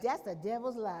 That's the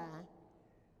devil's lie.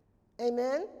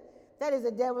 Amen? That is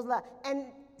the devil's lie. And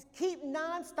keep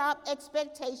nonstop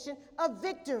expectation of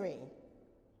victory.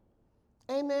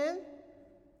 Amen?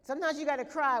 Sometimes you got to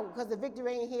cry because the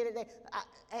victory ain't here today,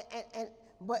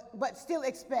 but still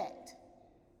expect.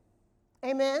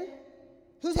 Amen?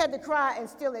 Who's had to cry and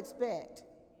still expect?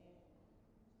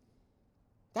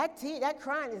 That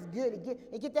crying is good.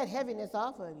 It get that heaviness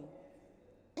off of you.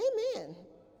 Amen.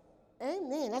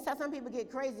 Amen. That's how some people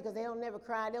get crazy because they don't never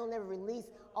cry. They don't never release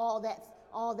all that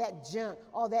junk,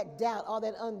 all that doubt, all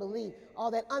that unbelief,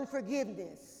 all that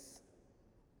unforgiveness.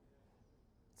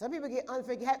 Some people get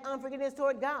unforgiveness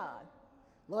toward God.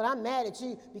 Lord, I'm mad at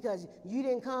you because you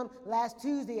didn't come last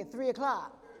Tuesday at 3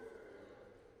 o'clock.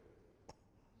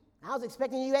 I was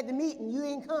expecting you at the meeting. You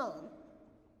didn't come.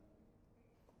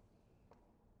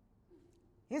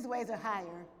 His ways are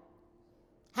higher.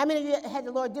 How many of you had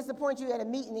the Lord disappoint you at a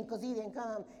meeting because he didn't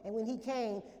come, and when he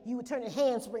came, you would turn in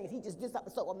handsprings. He just did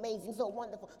something so amazing, so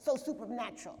wonderful, so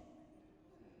supernatural.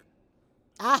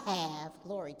 I have.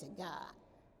 Glory to God.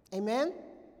 Amen?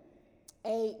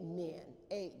 Amen.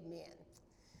 Amen.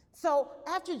 So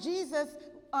after Jesus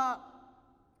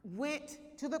went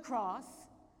to the cross,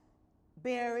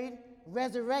 buried,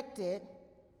 resurrected,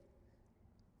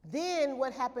 then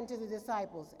what happened to the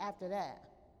disciples after that?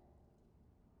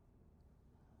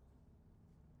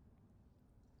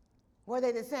 Were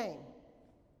they the same?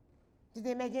 Did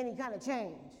they make any kind of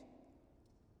change?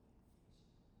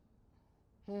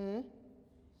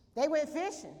 They went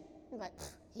fishing. Like,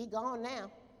 he gone now.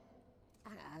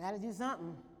 I got to do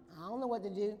something. I don't know what to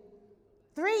do.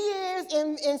 3 years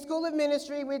in school of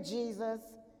ministry with Jesus.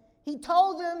 He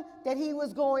told them that he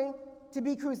was going to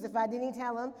be crucified. Didn't he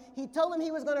tell him? He told him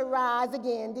he was going to rise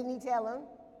again. Didn't he tell him?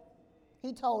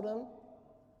 He told him.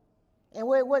 And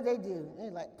what did they do?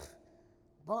 They're like,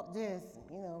 bump this,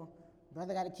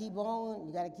 brother got to keep on,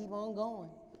 you got to keep on going.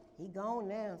 He gone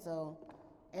now, so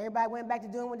everybody went back to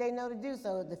doing what they know to do.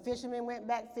 So the fishermen went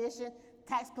back fishing,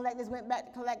 tax collectors went back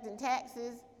to collecting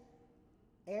taxes.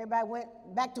 Everybody went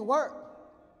back to work.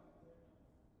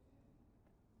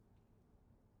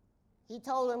 He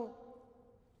told them,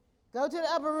 go to the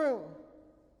upper room.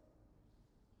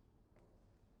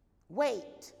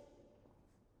 Wait.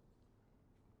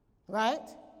 Right?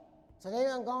 So they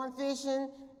done gone fishing,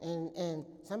 and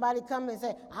somebody come and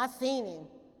say, I seen him.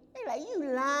 They like, you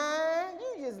lying.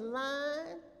 You just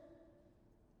lying.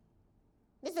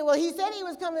 They said, well, he said he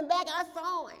was coming back. I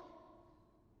saw him.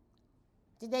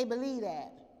 Did they believe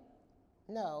that?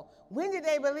 No. When did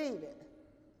they believe it?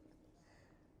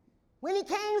 When he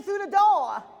came through the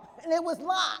door and it was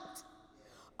locked.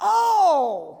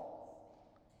 Oh!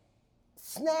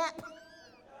 Snap.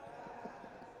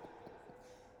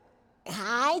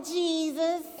 Hi,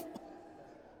 Jesus.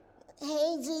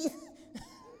 Hey, Jesus.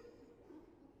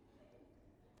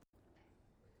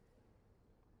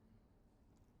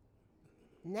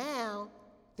 Now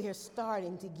they're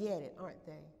starting to get it, aren't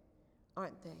they?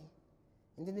 Aren't they?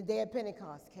 And then the day of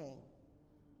Pentecost came.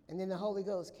 And then the Holy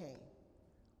Ghost came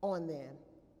on them.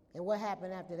 And what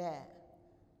happened after that?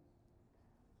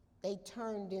 They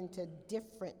turned into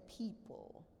different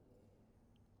people.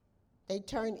 They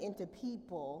turned into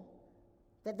people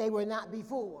that they were not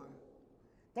before.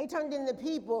 They turned into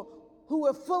people who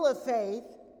were full of faith,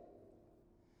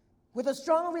 with a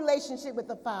strong relationship with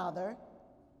the Father,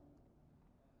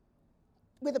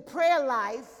 with a prayer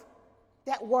life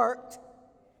that worked,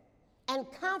 and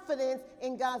confidence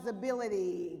in God's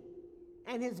ability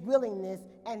and his willingness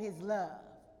and his love.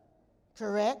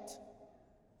 Correct?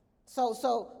 So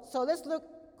let's look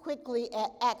quickly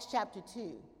at Acts chapter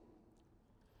 2.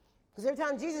 Because every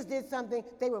time Jesus did something,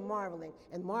 they were marveling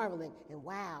and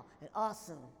wow and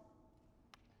awesome.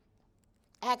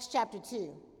 Acts chapter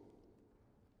 2.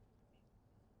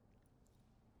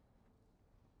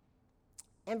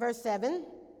 And verse 7.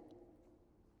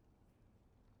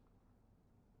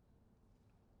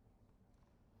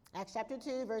 Acts chapter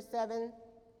 2, verse 7.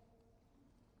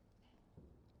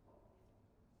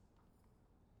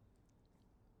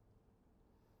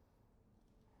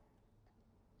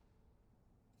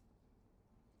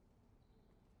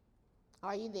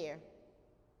 Are you there?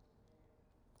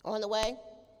 On the way?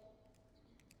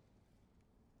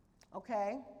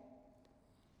 Okay.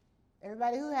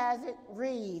 Everybody who has it,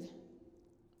 read.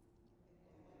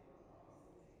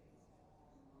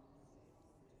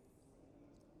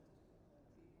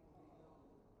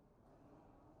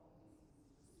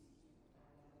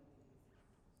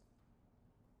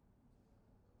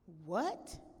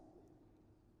 What?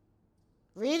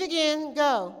 Read again,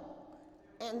 go.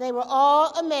 And they were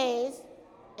all amazed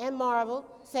and marveled,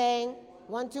 saying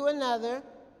one to another,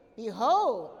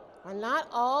 behold, are not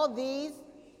all these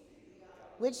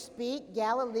which speak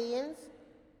Galileans?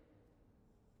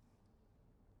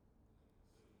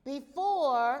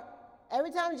 Before, every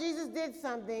time Jesus did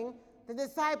something, the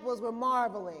disciples were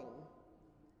marveling,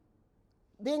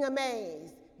 being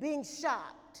amazed, being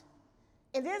shocked.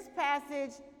 In this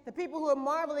passage, the people who are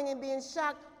marveling and being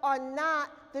shocked are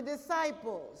not the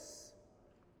disciples.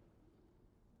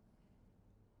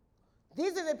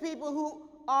 These are the people who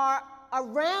are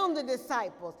around the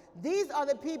disciples. These are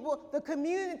the people, the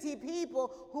community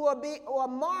people, who are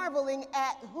marveling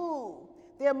at who?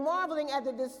 They're marveling at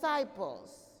the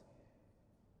disciples.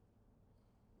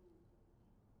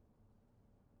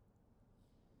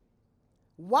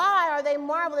 Why are they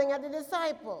marveling at the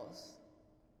disciples?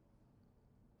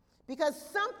 Because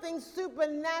something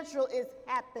supernatural is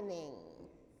happening.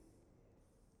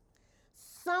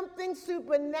 Something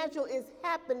supernatural is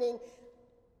happening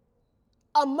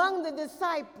among the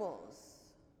disciples.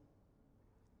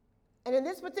 And in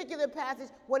this particular passage,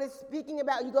 what it's speaking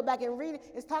about, you go back and read it,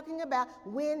 it's talking about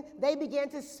when they began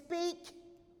to speak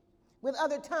with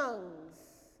other tongues.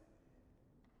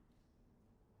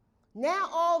 Now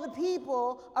all the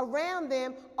people around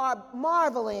them are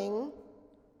marveling.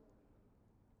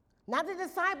 Not the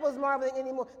disciples marveling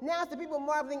anymore. Now it's the people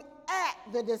marveling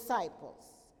at the disciples.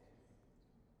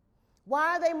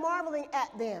 Why are they marveling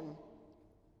at them?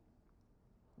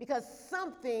 Because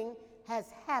something has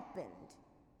happened.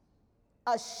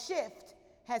 A shift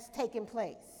has taken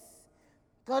place.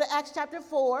 Go to Acts chapter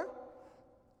 4.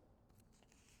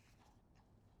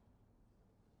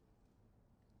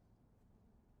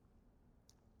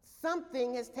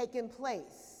 Something has taken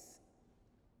place.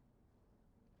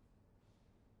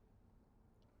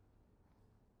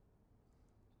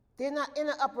 They're not in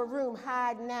an upper room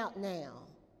hiding out now.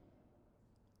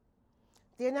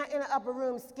 They're not in an upper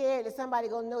room scared that somebody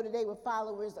gonna know that they were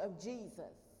followers of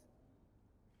Jesus.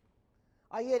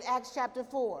 Are you at Acts chapter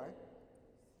 4,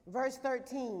 verse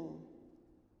 13?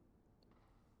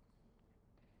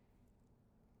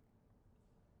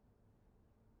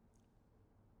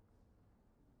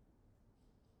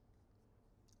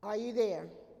 Are you there?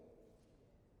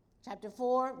 Chapter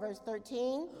 4, verse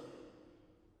 13.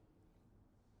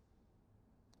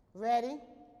 Ready?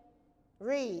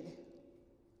 Read.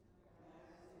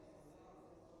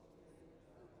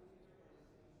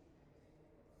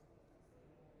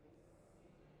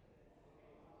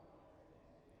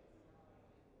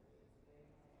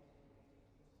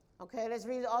 Okay, let's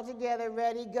read it all together.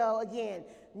 Ready, go again.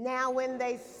 Now, when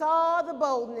they saw the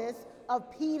boldness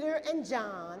of Peter and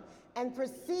John and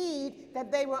perceived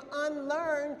that they were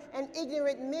unlearned and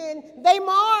ignorant men, they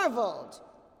marveled.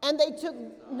 And they took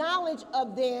knowledge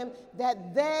of them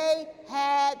that they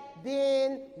had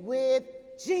been with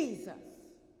Jesus.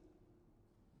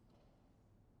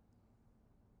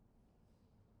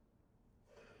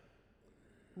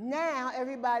 Now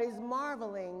everybody's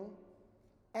marveling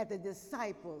at the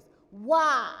disciples.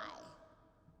 Why?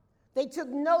 They took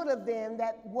note of them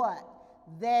that what?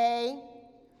 They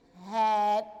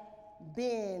had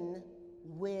been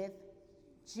with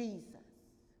Jesus.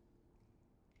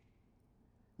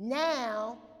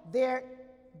 Now they're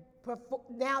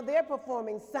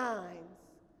performing signs,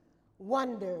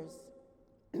 wonders,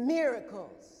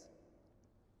 miracles.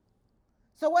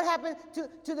 So what happened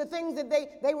to the things that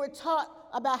they were taught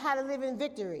about how to live in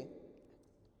victory?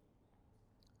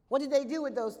 What did they do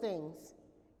with those things?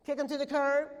 Kick them to the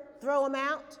curb? Throw them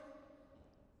out?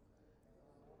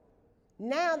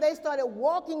 Now they started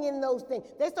walking in those things.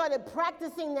 They started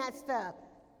practicing that stuff.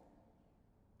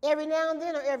 Every now and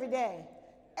then or every day?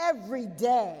 Every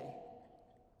day.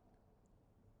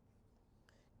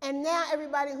 And now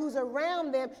everybody who's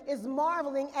around them is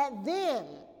marveling at them.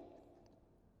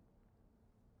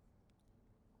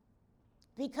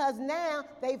 Because now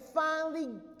they finally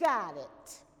got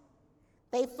it.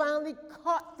 They finally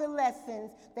caught the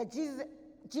lessons that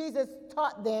Jesus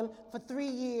taught them for 3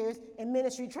 years in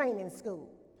ministry training school.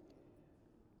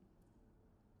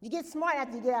 You get smart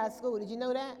after you get out of school. Did you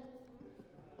know that?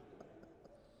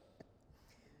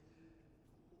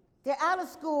 They're out of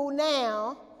school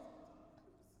now,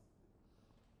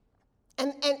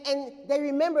 and they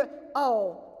remember,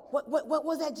 oh, what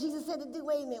was that Jesus said to do?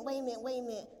 Wait a minute.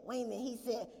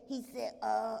 He said,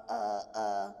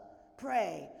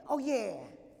 pray. Oh, yeah.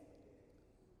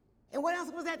 And what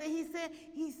else was that he said?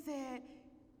 He said,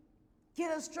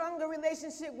 get a stronger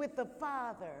relationship with the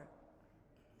Father.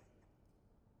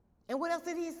 And what else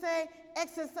did he say?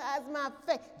 Exercise my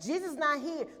faith. Jesus is not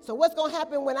here, so what's going to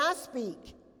happen when I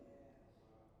speak?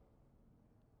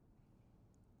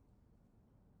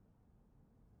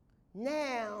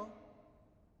 Now,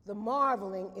 the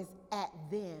marveling is at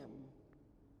them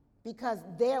because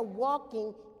they're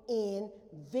walking in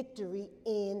victory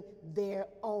in their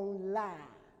own lives.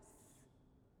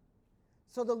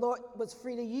 So the Lord was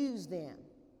free to use them,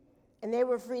 and they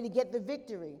were free to get the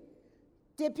victory.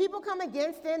 Did people come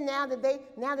against them now that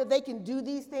they can do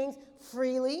these things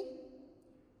freely?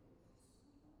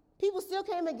 People still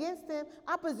came against them.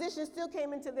 Opposition still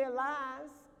came into their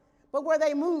lives. But were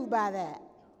they moved by that?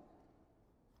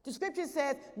 The scripture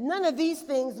says, none of these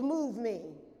things move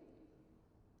me.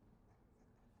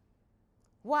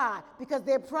 Why? Because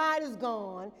their pride is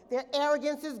gone, their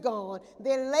arrogance is gone,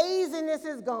 their laziness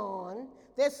is gone,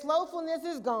 their slothfulness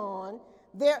is gone,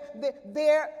 their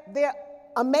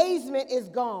amazement is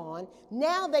gone.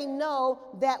 Now they know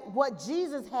that what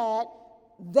Jesus had,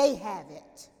 they have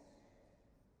it.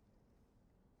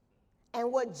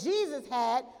 And what Jesus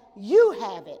had, you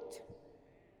have it.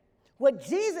 What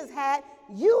Jesus had,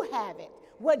 you have it.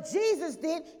 What Jesus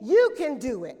did, you can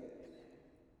do it.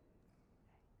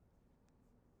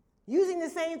 Using the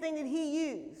same thing that he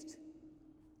used.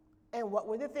 And what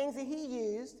were the things that he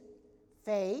used?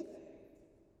 Faith.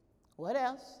 What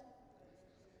else?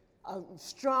 A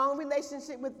strong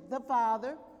relationship with the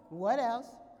Father. What else?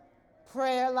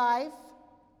 Prayer life.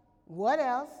 What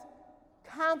else?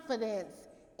 Confidence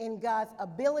in God's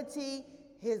ability,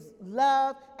 his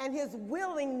love, and his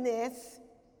willingness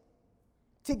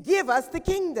to give us the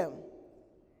kingdom.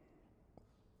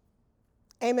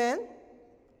 Amen?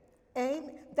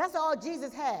 Amen. That's all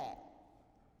Jesus had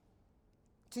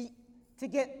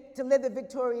to live the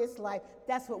victorious life.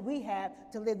 That's what we have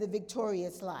to live the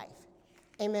victorious life.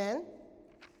 Amen?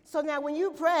 So now when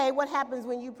you pray, what happens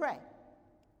when you pray?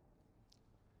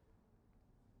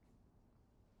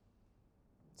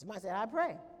 Somebody said, I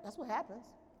pray. That's what happens.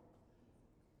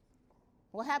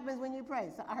 What happens when you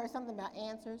pray? So I heard something about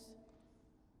answers.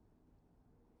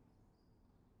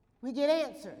 We get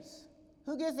answers.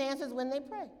 Who gets answers when they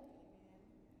pray?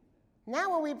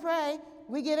 Now when we pray,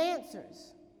 we get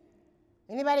answers.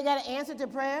 Anybody got an answer to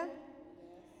prayer?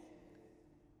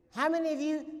 How many of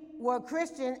you were a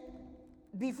Christian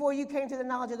before you came to the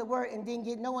knowledge of the word and didn't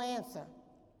get no answer?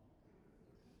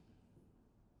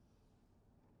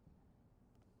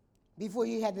 before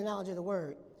you had the knowledge of the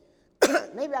word.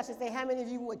 Maybe I should say, how many of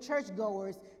you were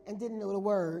churchgoers and didn't know the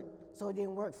word, so it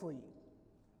didn't work for you?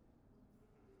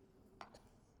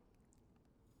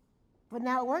 But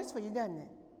now it works for you, doesn't it?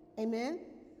 Amen?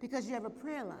 Because you have a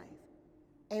prayer life.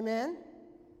 Amen?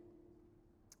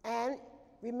 And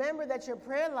remember that your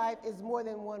prayer life is more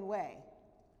than one way.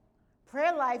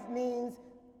 Prayer life means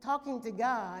talking to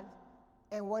God,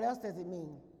 and what else does it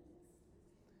mean?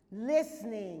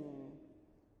 Listening.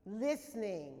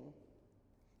 Listening.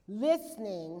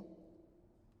 Listening.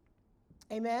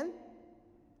 Amen?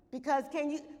 Because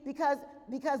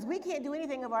we can't do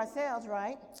anything of ourselves,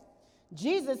 right?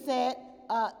 Jesus said,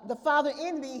 the Father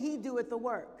in me, he doeth the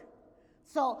work.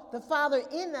 So the Father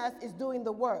in us is doing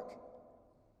the work.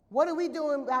 What are we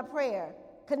doing by prayer?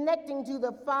 Connecting to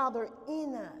the Father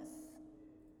in us.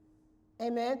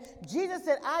 Amen. Jesus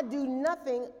said, I do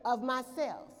nothing of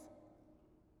myself.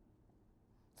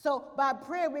 So by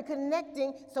prayer, we're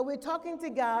connecting, so we're talking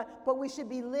to God, but we should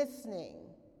be listening.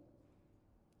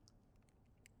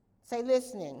 Say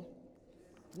listening.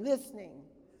 Listening.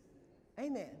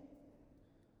 Amen.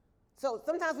 So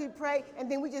sometimes we pray,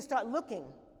 and then we just start looking.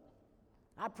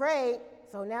 I prayed,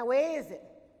 so now where is it?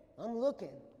 I'm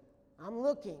looking.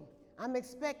 I'm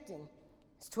expecting.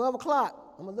 It's 12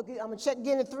 o'clock. I'm gonna check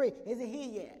again at 3. Is it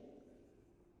here yet?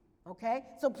 Okay?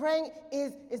 So praying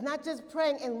is not just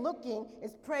praying and looking,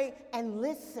 it's pray and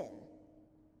listen.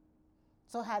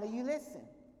 So how do you listen?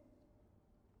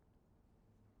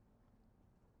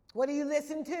 What do you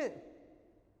listen to?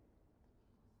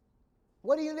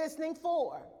 What are you listening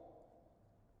for?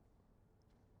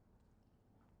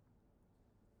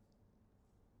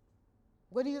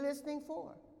 What are you listening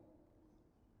for?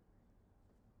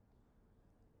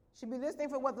 Should be listening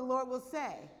for what the Lord will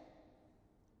say.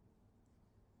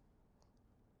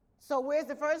 So where's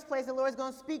the first place the Lord's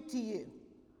going to speak to you?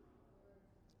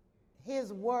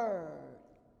 His word.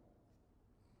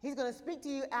 He's going to speak to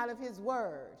you out of his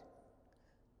word.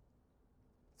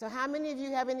 So how many of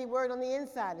you have any word on the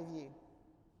inside of you?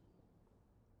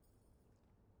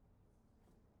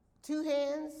 2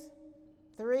 hands?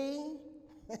 3?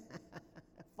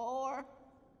 4?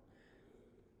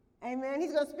 Amen.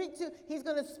 He's going to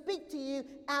speak to you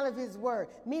out of his word.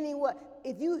 Meaning what?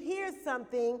 If you hear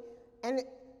something and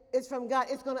it's from God,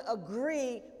 it's going to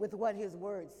agree with what his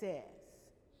word says.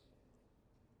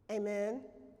 Amen.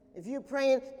 If you're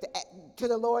praying to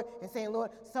the Lord and saying,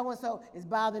 Lord, so-and-so is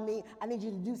bothering me. I need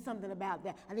you to do something about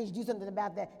that. I need you to do something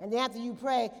about that. And then after you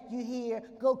pray, you hear,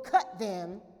 go cut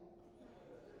them.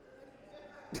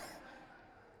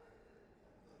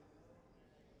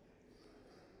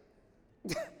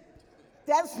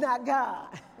 That's not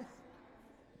God.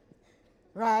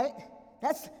 Right?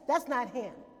 That's not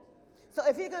him. So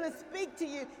if he's going to speak to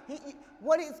you,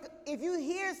 if you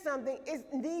hear something, it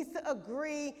needs to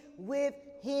agree with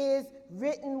his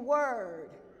written word,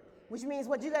 which means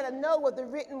what you got to know what the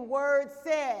written word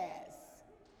says.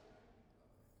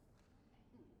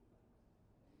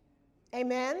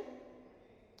 Amen?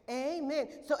 Amen.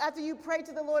 So after you pray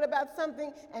to the Lord about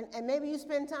something, and maybe you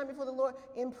spend time before the Lord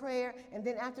in prayer, and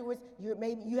then afterwards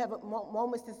maybe you have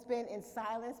moments to spend in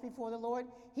silence before the Lord,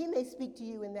 he may speak to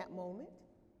you in that moment.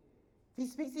 If he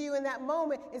speaks to you in that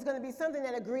moment, it's going to be something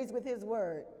that agrees with his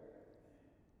word.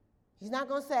 He's not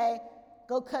going to say,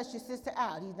 go cuss your sister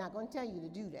out. He's not going to tell you to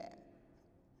do that.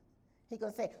 He's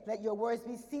going to say, let your words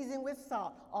be seasoned with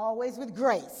salt, always with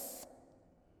grace.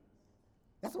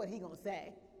 That's what he's going to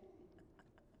say.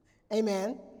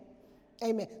 Amen.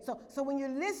 Amen. So when you're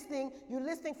listening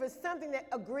for something that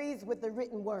agrees with the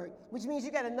written word, which means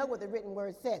you got to know what the written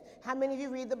word says. How many of you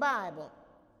read the Bible?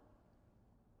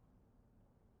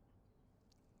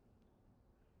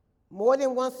 More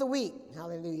than once a week.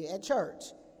 Hallelujah. At church.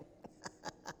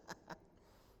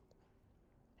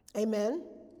 Amen.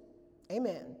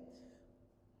 Amen.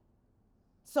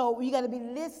 So you got to be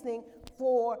listening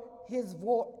for his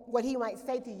what he might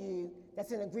say to you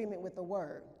that's in agreement with the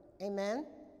word. Amen.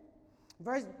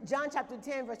 John chapter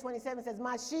 10, verse 27 says,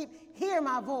 my sheep hear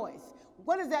my voice.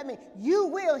 What does that mean? You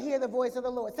will hear the voice of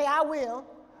the Lord. Say, I will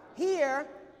hear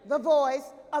the voice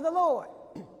of the Lord.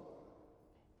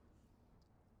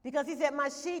 Because he said, my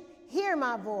sheep hear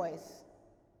my voice,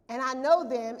 and I know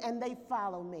them, and they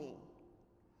follow me.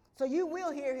 So you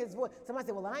will hear his voice. Somebody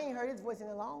said, well, I ain't heard his voice in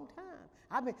a long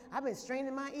time. I've been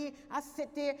straining my ear. I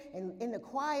sit there and in the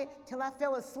quiet till I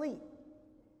fell asleep.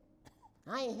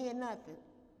 I ain't hear nothing.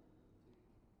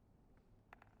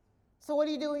 So what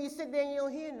do you do when you sit there and you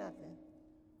don't hear nothing?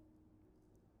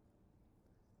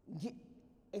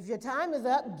 If your time is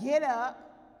up, get up.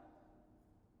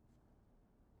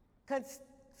 Because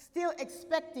still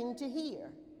expecting to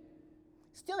hear.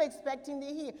 Still expecting to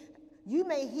hear. You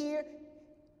may hear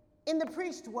in the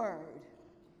preached word.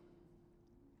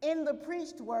 In the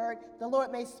preached word, the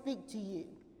Lord may speak to you.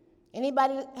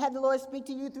 Anybody had the Lord speak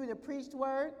to you through the preached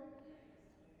word?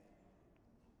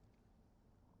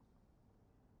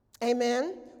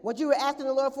 Amen. What you were asking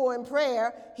the Lord for in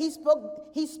prayer, he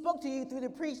spoke to you through the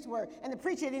preached word, and the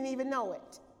preacher didn't even know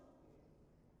it.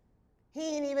 He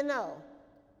didn't even know.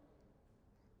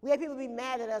 We had people be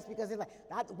mad at us because they're like,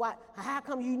 how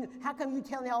come you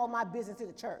telling all my business to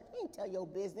the church? You ain't tell your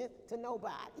business to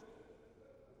nobody.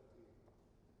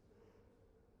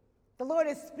 The Lord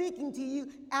is speaking to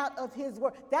you out of his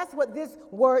word. That's what this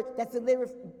word that's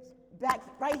delivered back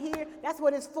right here, that's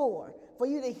what it's for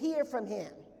you to hear from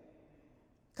him.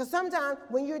 Because sometimes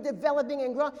when you're developing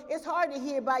and growing, it's hard to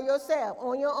hear by yourself,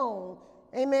 on your own.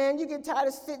 Amen. You get tired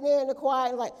of sitting there in the quiet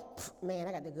and like, man,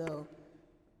 I got to go.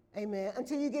 Amen.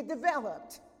 Until you get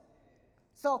developed.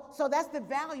 So that's the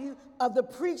value of the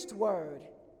preached word.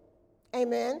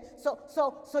 Amen.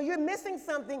 So you're missing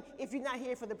something if you're not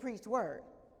here for the preached word.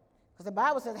 Because the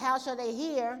Bible says, how shall they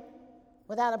hear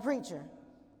without a preacher?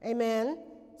 Amen.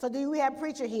 So do we have a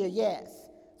preacher here? Yes.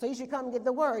 So you should come and get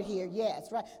the word here.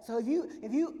 Yes, right. So if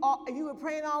you were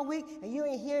praying all week and you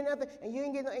ain't hearing nothing and you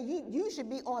ain't getting, and you should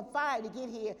be on fire to get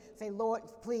here. Say, Lord,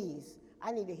 please,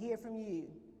 I need to hear from you.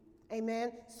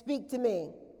 Amen. Speak to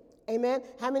me. Amen.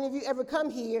 How many of you ever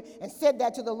come here and said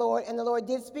that to the Lord and the Lord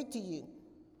did speak to you?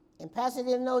 And Pastor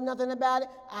didn't know nothing about it.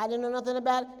 I didn't know nothing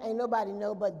about it. Ain't nobody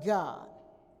know but God.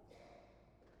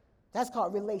 That's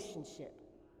called relationship.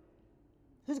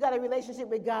 Who's got a relationship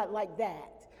with God like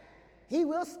that? He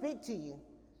will speak to you.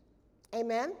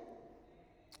 Amen.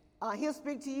 He'll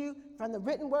speak to you from the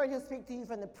written word. He'll speak to you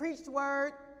from the preached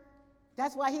word.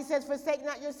 That's why he says, forsake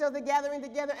not yourselves the gathering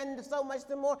together, and so much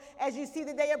the more as you see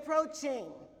the day approaching.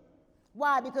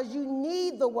 Why? Because you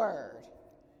need the word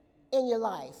in your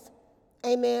life.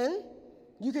 Amen.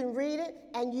 You can read it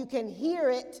and you can hear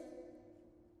it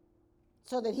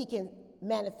so that he can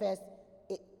manifest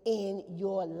it in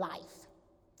your life.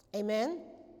 Amen.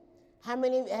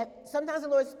 Sometimes the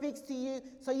Lord speaks to you,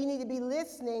 so you need to be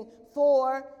listening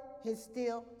for his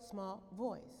still small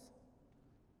voice.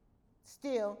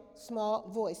 Still small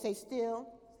voice. Say still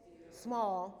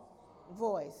small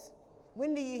voice.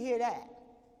 When do you hear that?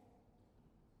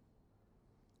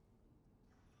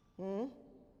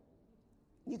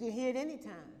 You can hear it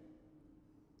anytime.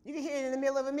 You can hear it in the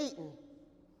middle of a meeting.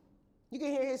 You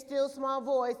can hear his still small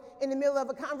voice in the middle of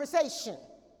a conversation.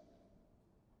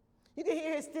 You can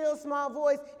hear his still small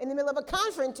voice in the middle of a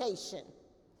confrontation.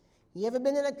 You ever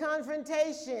been in a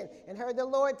confrontation and heard the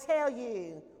Lord tell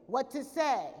you what to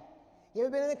say? You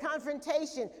ever been in a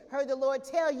confrontation, heard the Lord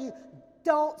tell you,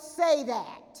 don't say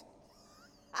that?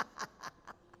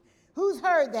 Who's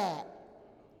heard that?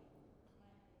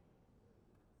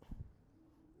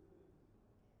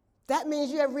 That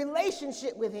means you have a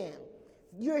relationship with him.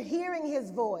 You're hearing his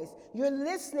voice. You're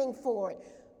listening for it.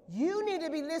 You need to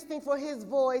be listening for his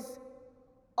voice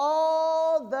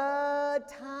all the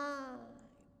time.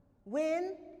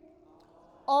 When?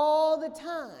 All the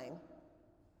time.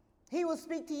 He will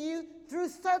speak to you through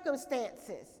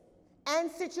circumstances and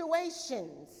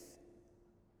situations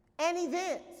and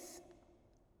events.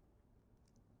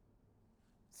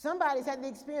 Somebody's had the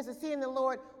experience of seeing the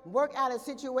Lord work out a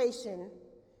situation,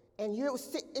 and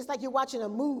it's like you're watching a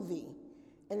movie,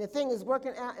 and the thing is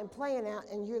working out and playing out,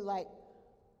 and you're like,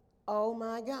 oh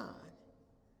my God,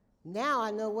 now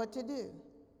I know what to do.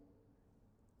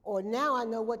 Or now I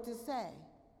know what to say.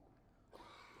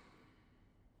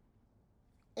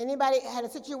 Anybody had a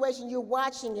situation, you're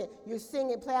watching it, you're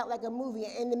seeing it play out like a movie,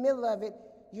 and in the middle of it,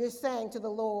 you're saying to the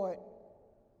Lord,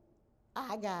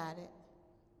 I got it.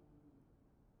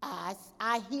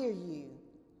 I hear you.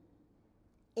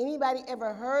 Anybody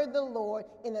ever heard the Lord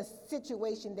in a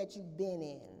situation that you've been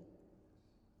in?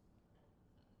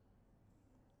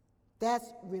 That's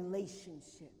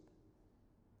relationship.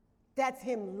 That's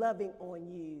him loving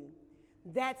on you.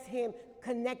 That's him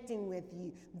connecting with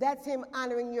you. That's him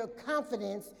honoring your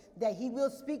confidence that he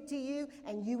will speak to you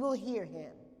and you will hear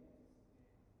him.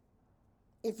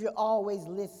 If you're always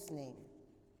listening.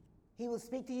 He will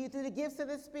speak to you through the gifts of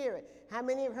the Spirit. How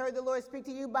many have heard the Lord speak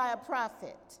to you by a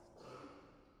prophet?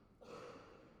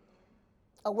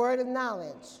 A word of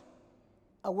knowledge,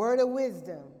 a word of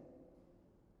wisdom,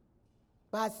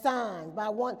 by signs, by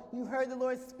one, you've heard the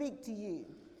Lord speak to you.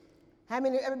 How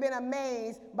many have ever been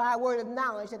amazed by a word of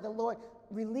knowledge that the Lord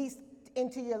released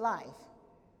into your life?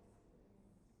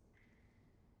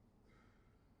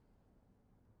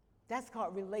 That's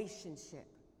called relationship.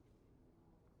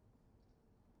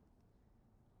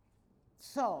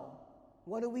 So,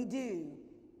 what do?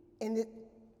 in, the,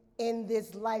 in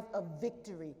this life of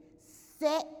victory.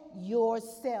 Set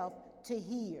yourself to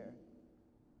hear.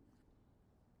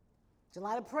 There's a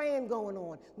lot of praying going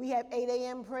on. We have 8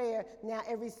 a.m. prayer now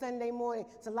every Sunday morning.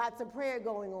 So lots of prayer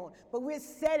going on. But we're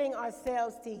setting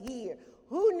ourselves to hear.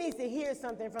 Who needs to hear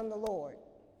something from the Lord?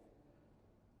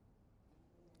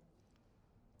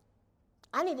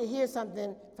 I need to hear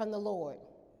something from the Lord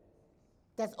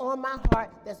that's on my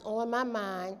heart, that's on my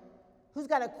mind. Who's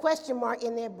got a question mark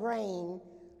in their brain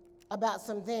about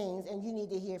some things, and you need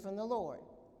to hear from the Lord?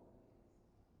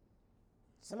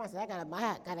 Somebody said,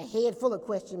 I got a head full of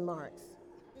question marks.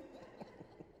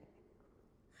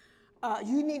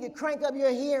 You need to crank up your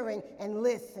hearing and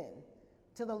listen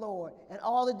to the Lord and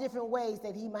all the different ways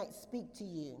that he might speak to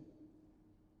you.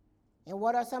 And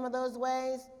what are some of those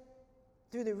ways?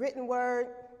 Through the written word,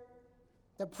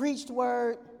 the preached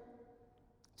word,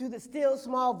 through the still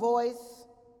small voice,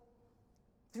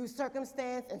 through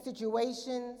circumstance and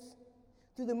situations,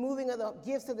 through the moving of the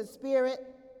gifts of the Spirit.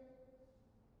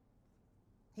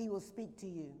 He will speak to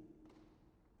you.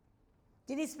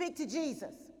 Did he speak to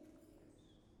Jesus?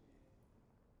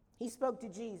 He spoke to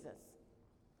Jesus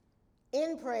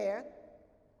in prayer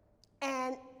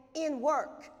and in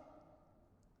work.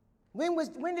 When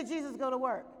did Jesus go to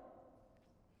work?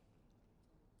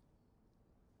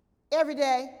 Every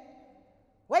day.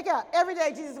 Wake up. Every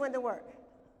day Jesus went to work.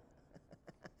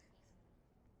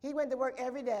 He went to work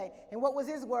every day. And what was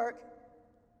his work?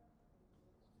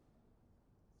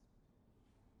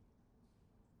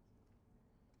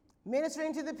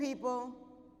 Ministering to the people,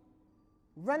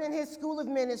 running his school of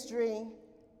ministry,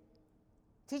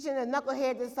 teaching the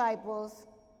knucklehead disciples.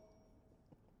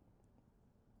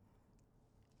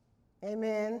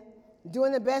 Amen.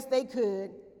 Doing the best they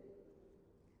could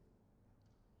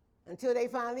until they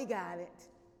finally got it.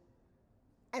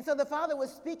 And so the Father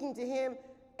was speaking to him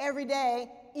every day,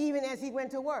 even as he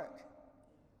went to work,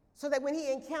 so that when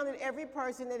he encountered every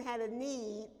person that had a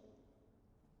need,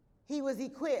 he was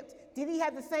equipped. Did he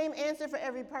have the same answer for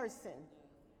every person?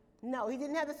 No, he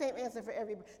didn't have the same answer for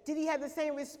every. Did he have the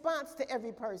same response to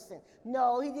every person?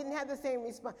 No, he didn't have the same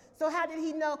response. So how did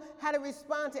he know how to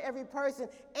respond to every person,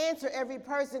 answer every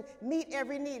person, meet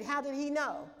every need? How did he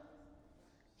know?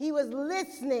 He was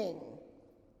listening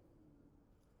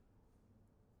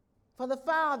for the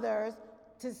fathers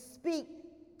to speak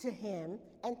to him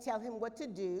and tell him what to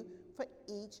do for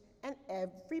each and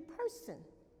every person.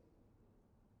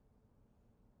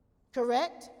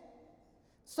 Correct?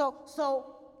 So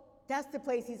that's the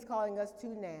place he's calling us to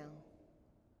now.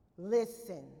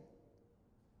 Listen.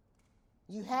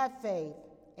 You have faith.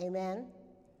 Amen?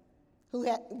 We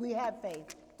have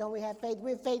faith. Don't we have faith?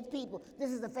 We're faith people.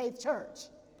 This is a faith church.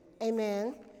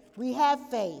 Amen? We have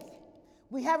faith.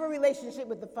 We have a relationship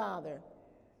with the Father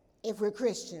if we're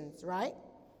Christians, right?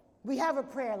 We have a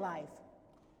prayer life.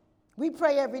 We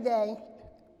pray every day.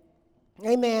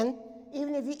 Amen?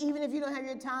 Even if you don't have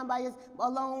your time by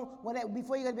alone, whatever,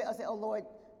 before you go to bed, I'll say, oh, Lord,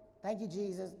 thank you,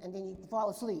 Jesus, and then you fall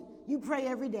asleep. You pray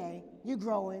every day. You're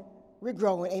growing. We're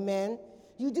growing. Amen?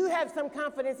 You do have some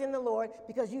confidence in the Lord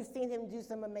because you've seen him do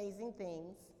some amazing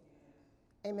things.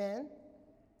 Amen?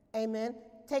 Amen?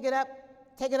 Take it up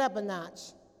a notch.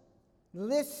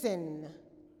 Listen,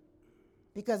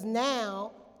 because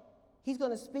now he's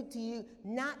going to speak to you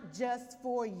not just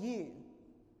for you.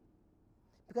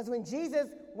 Because when Jesus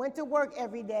went to work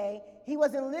every day, he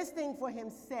wasn't listening for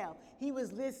himself. He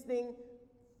was listening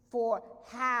for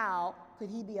how could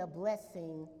he be a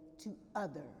blessing to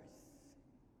others.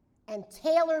 And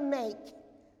tailor-make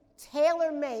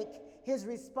his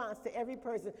response to every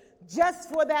person just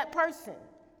for that person.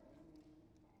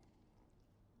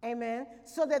 Amen?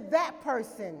 So that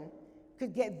person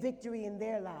could get victory in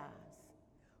their lives.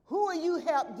 Who are you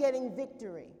help getting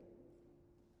victory?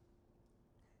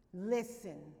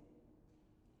 Listen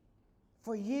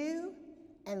for you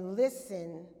and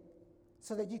listen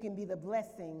so that you can be the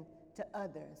blessing to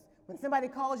others. When somebody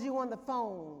calls you on the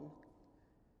phone,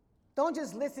 don't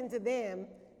just listen to them,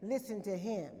 listen to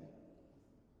him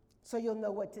so you'll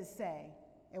know what to say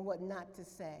and what not to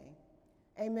say.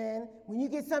 Amen. When you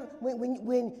get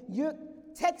when you're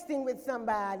texting with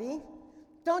somebody,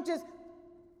 don't just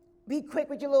be quick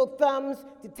with your little thumbs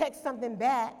to text something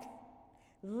back.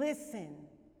 Listen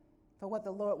for what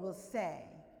the Lord will say.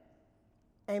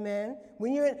 Amen.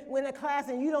 When you're in a class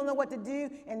and you don't know what to do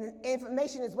and the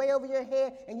information is way over your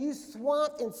head and you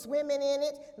swamped and swimming in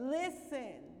it,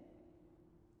 listen.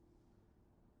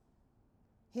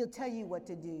 He'll tell you what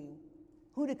to do,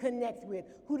 who to connect with,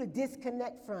 who to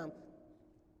disconnect from.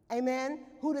 Amen?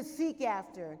 Who to seek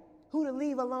after, who to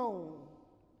leave alone.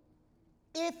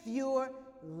 If you're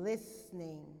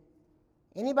listening.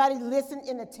 Anybody listen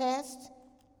in a test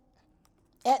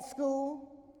at school?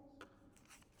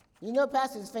 You know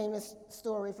Pastor's famous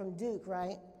story from Duke,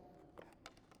 right?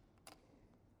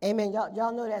 Amen.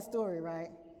 Y'all know that story, right?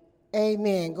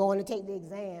 Amen. Going to take the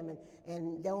exam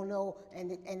and don't know,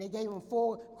 and they gave him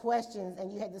 4 questions,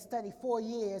 and you had to study 4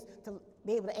 years to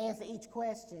be able to answer each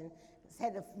question.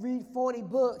 Had to read 40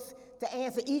 books to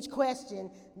answer each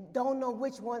question. Don't know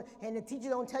which one, and the teacher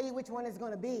don't tell you which one it's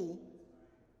going to be.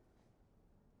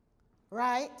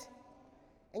 Right?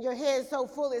 And your head is so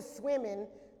full it's swimming.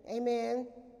 Amen.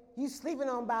 You sleeping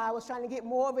on Bibles, trying to get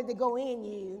more of it to go in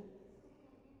you.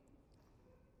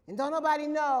 And don't nobody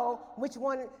know which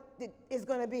one it's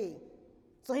going to be.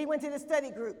 So he went to the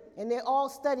study group, and they're all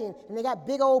studying, and they got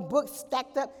big old books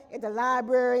stacked up at the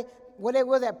library, whatever it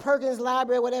was, at Perkins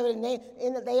Library, whatever the name,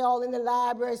 they all in the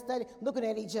library studying, looking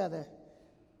at each other,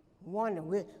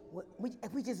 wondering,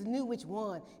 if we just knew which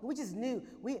one, we just knew,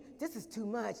 this is too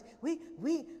much. We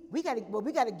got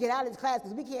to get out of this class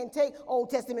because we can't take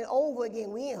Old Testament over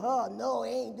again.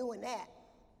 Ain't doing that.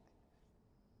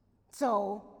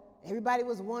 So everybody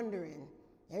was wondering.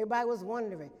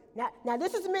 Now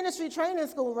this is ministry training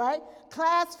school, right?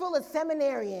 Class full of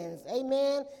seminarians,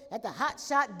 amen, at the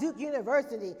hotshot Duke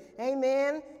University,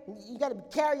 amen. You got to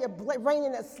carry your brain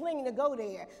in a sling to go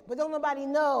there. But don't nobody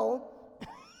know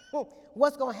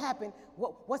what's going to happen,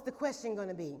 what's the question going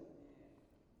to be.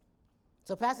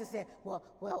 So Pastor said,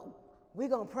 well, we're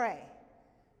going to pray.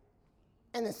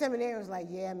 And the seminarian was like,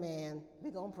 yeah, man,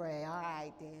 we're going to pray. All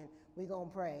right, then, we're going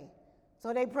to pray.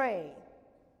 So they prayed.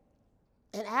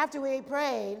 And after we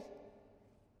prayed,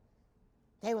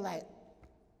 they were like,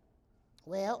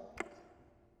 well,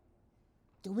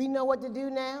 do we know what to do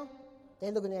now?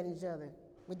 They're looking at each other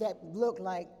with that look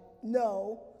like,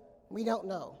 no, we don't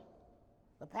know.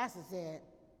 The pastor said,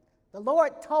 the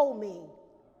Lord told me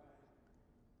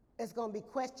it's going to be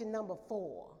question number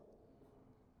 4.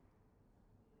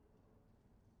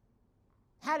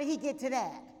 How did he get to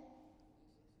that?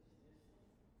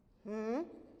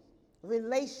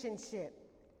 Relationship,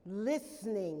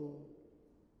 listening,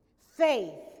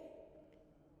 faith,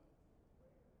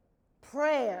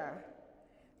 prayer,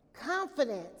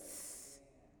 confidence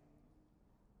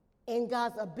in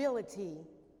God's ability,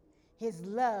 his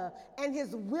love, and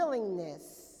his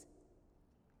willingness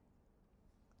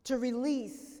to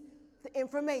release the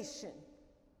information.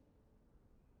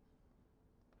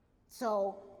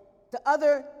 So the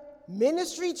other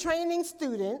ministry training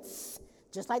students,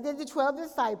 just like the 12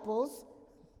 disciples,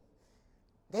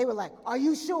 they were like, are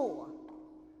you sure?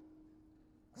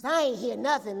 Because I ain't hear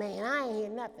nothing, man. I ain't hear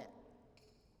nothing.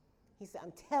 He said,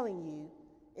 I'm telling you,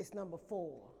 it's number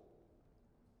 4.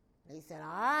 They said,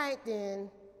 all right, then.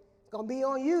 It's going to be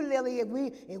on you, Lily, if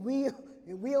we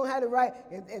don't have the right,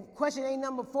 if question ain't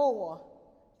number 4.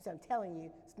 He said, I'm telling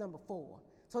you, it's number 4.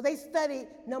 So they studied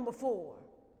number 4.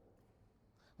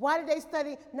 Why did they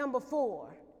study number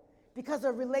 4? Because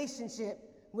of relationship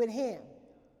with him.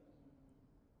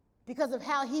 Because of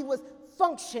how he was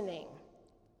functioning.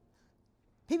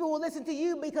 People will listen to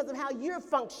you because of how you're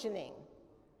functioning,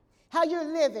 how you're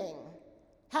living,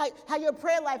 how your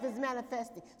prayer life is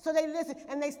manifesting. So they listened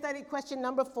and they studied question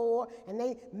number 4, and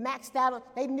they maxed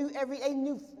out. They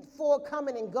knew 4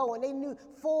 coming and going. They knew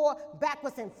 4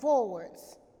 backwards and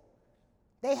forwards.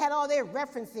 They had all their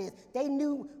references. They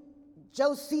knew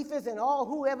Josephus and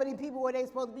whoever the people were they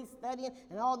supposed to be studying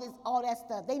and all that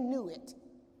stuff. They knew it.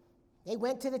 They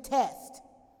went to the test.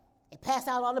 They passed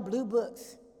out all the blue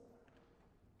books.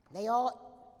 They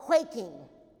all quaking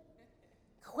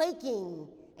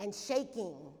and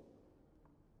shaking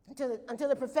until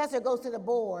the professor goes to the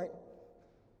board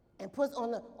and puts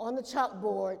on the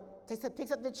chalkboard,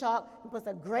 picks up the chalk and puts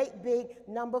a great big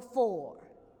number 4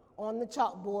 on the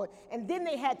chalkboard. And then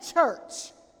they had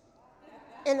church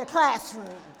in the classroom.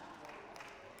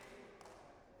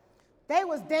 They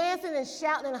was dancing and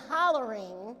shouting and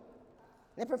hollering.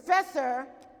 The professor,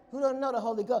 who don't know the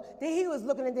Holy Ghost, he was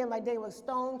looking at them like they were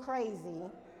stone crazy.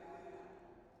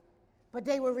 But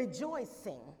they were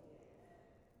rejoicing.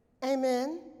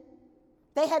 Amen.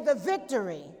 They had the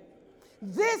victory.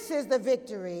 This is the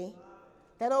victory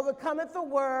that overcometh the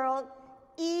world,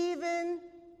 even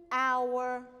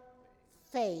our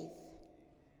faith.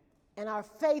 And our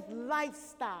faith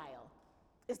lifestyle.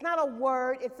 It's not a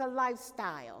word, it's a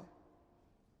lifestyle.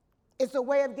 It's a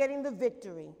way of getting the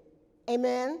victory.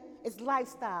 Amen? It's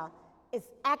lifestyle. It's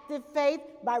active faith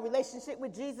by relationship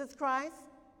with Jesus Christ.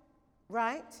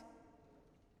 Right?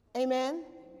 Amen?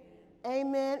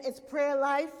 Amen. It's prayer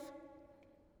life.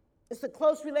 It's a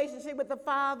close relationship with the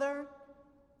Father.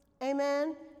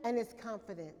 Amen? And it's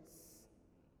confidence.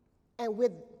 And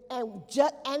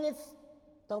it's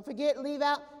Don't forget, leave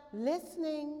out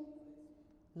listening.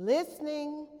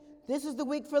 Listening. This is the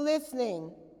week for listening.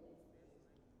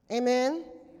 Amen.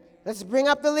 Let's bring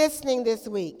up the listening this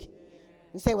week.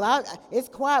 You say, well, it's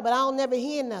quiet, but I don't never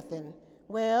hear nothing.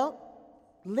 Well,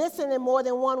 listen in more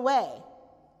than one way.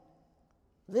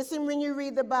 Listen when you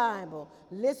read the Bible.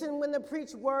 Listen when the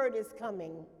preached word is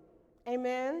coming.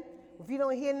 Amen. If you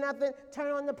don't hear nothing,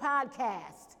 turn on the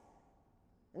podcast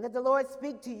and let the Lord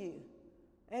speak to you.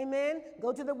 Amen.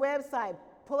 Go to the website,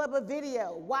 pull up a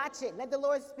video, watch it, let the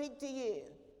Lord speak to you.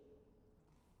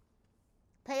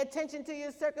 Pay attention to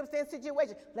your circumstance,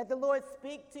 situation. Let the Lord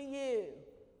speak to you.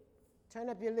 Turn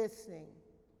up your listening.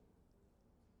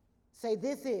 Say,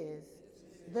 this is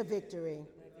the victory.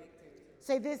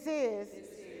 Say, this is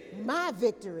my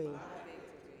victory.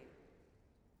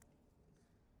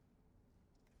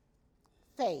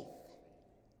 Faith.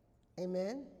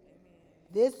 Amen.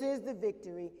 This is the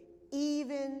victory,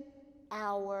 even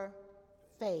our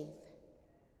faith.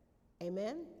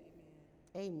 Amen.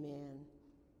 Amen.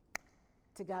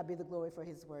 To God be the glory for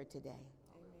his word today.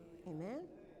 Amen.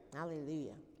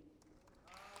 Hallelujah.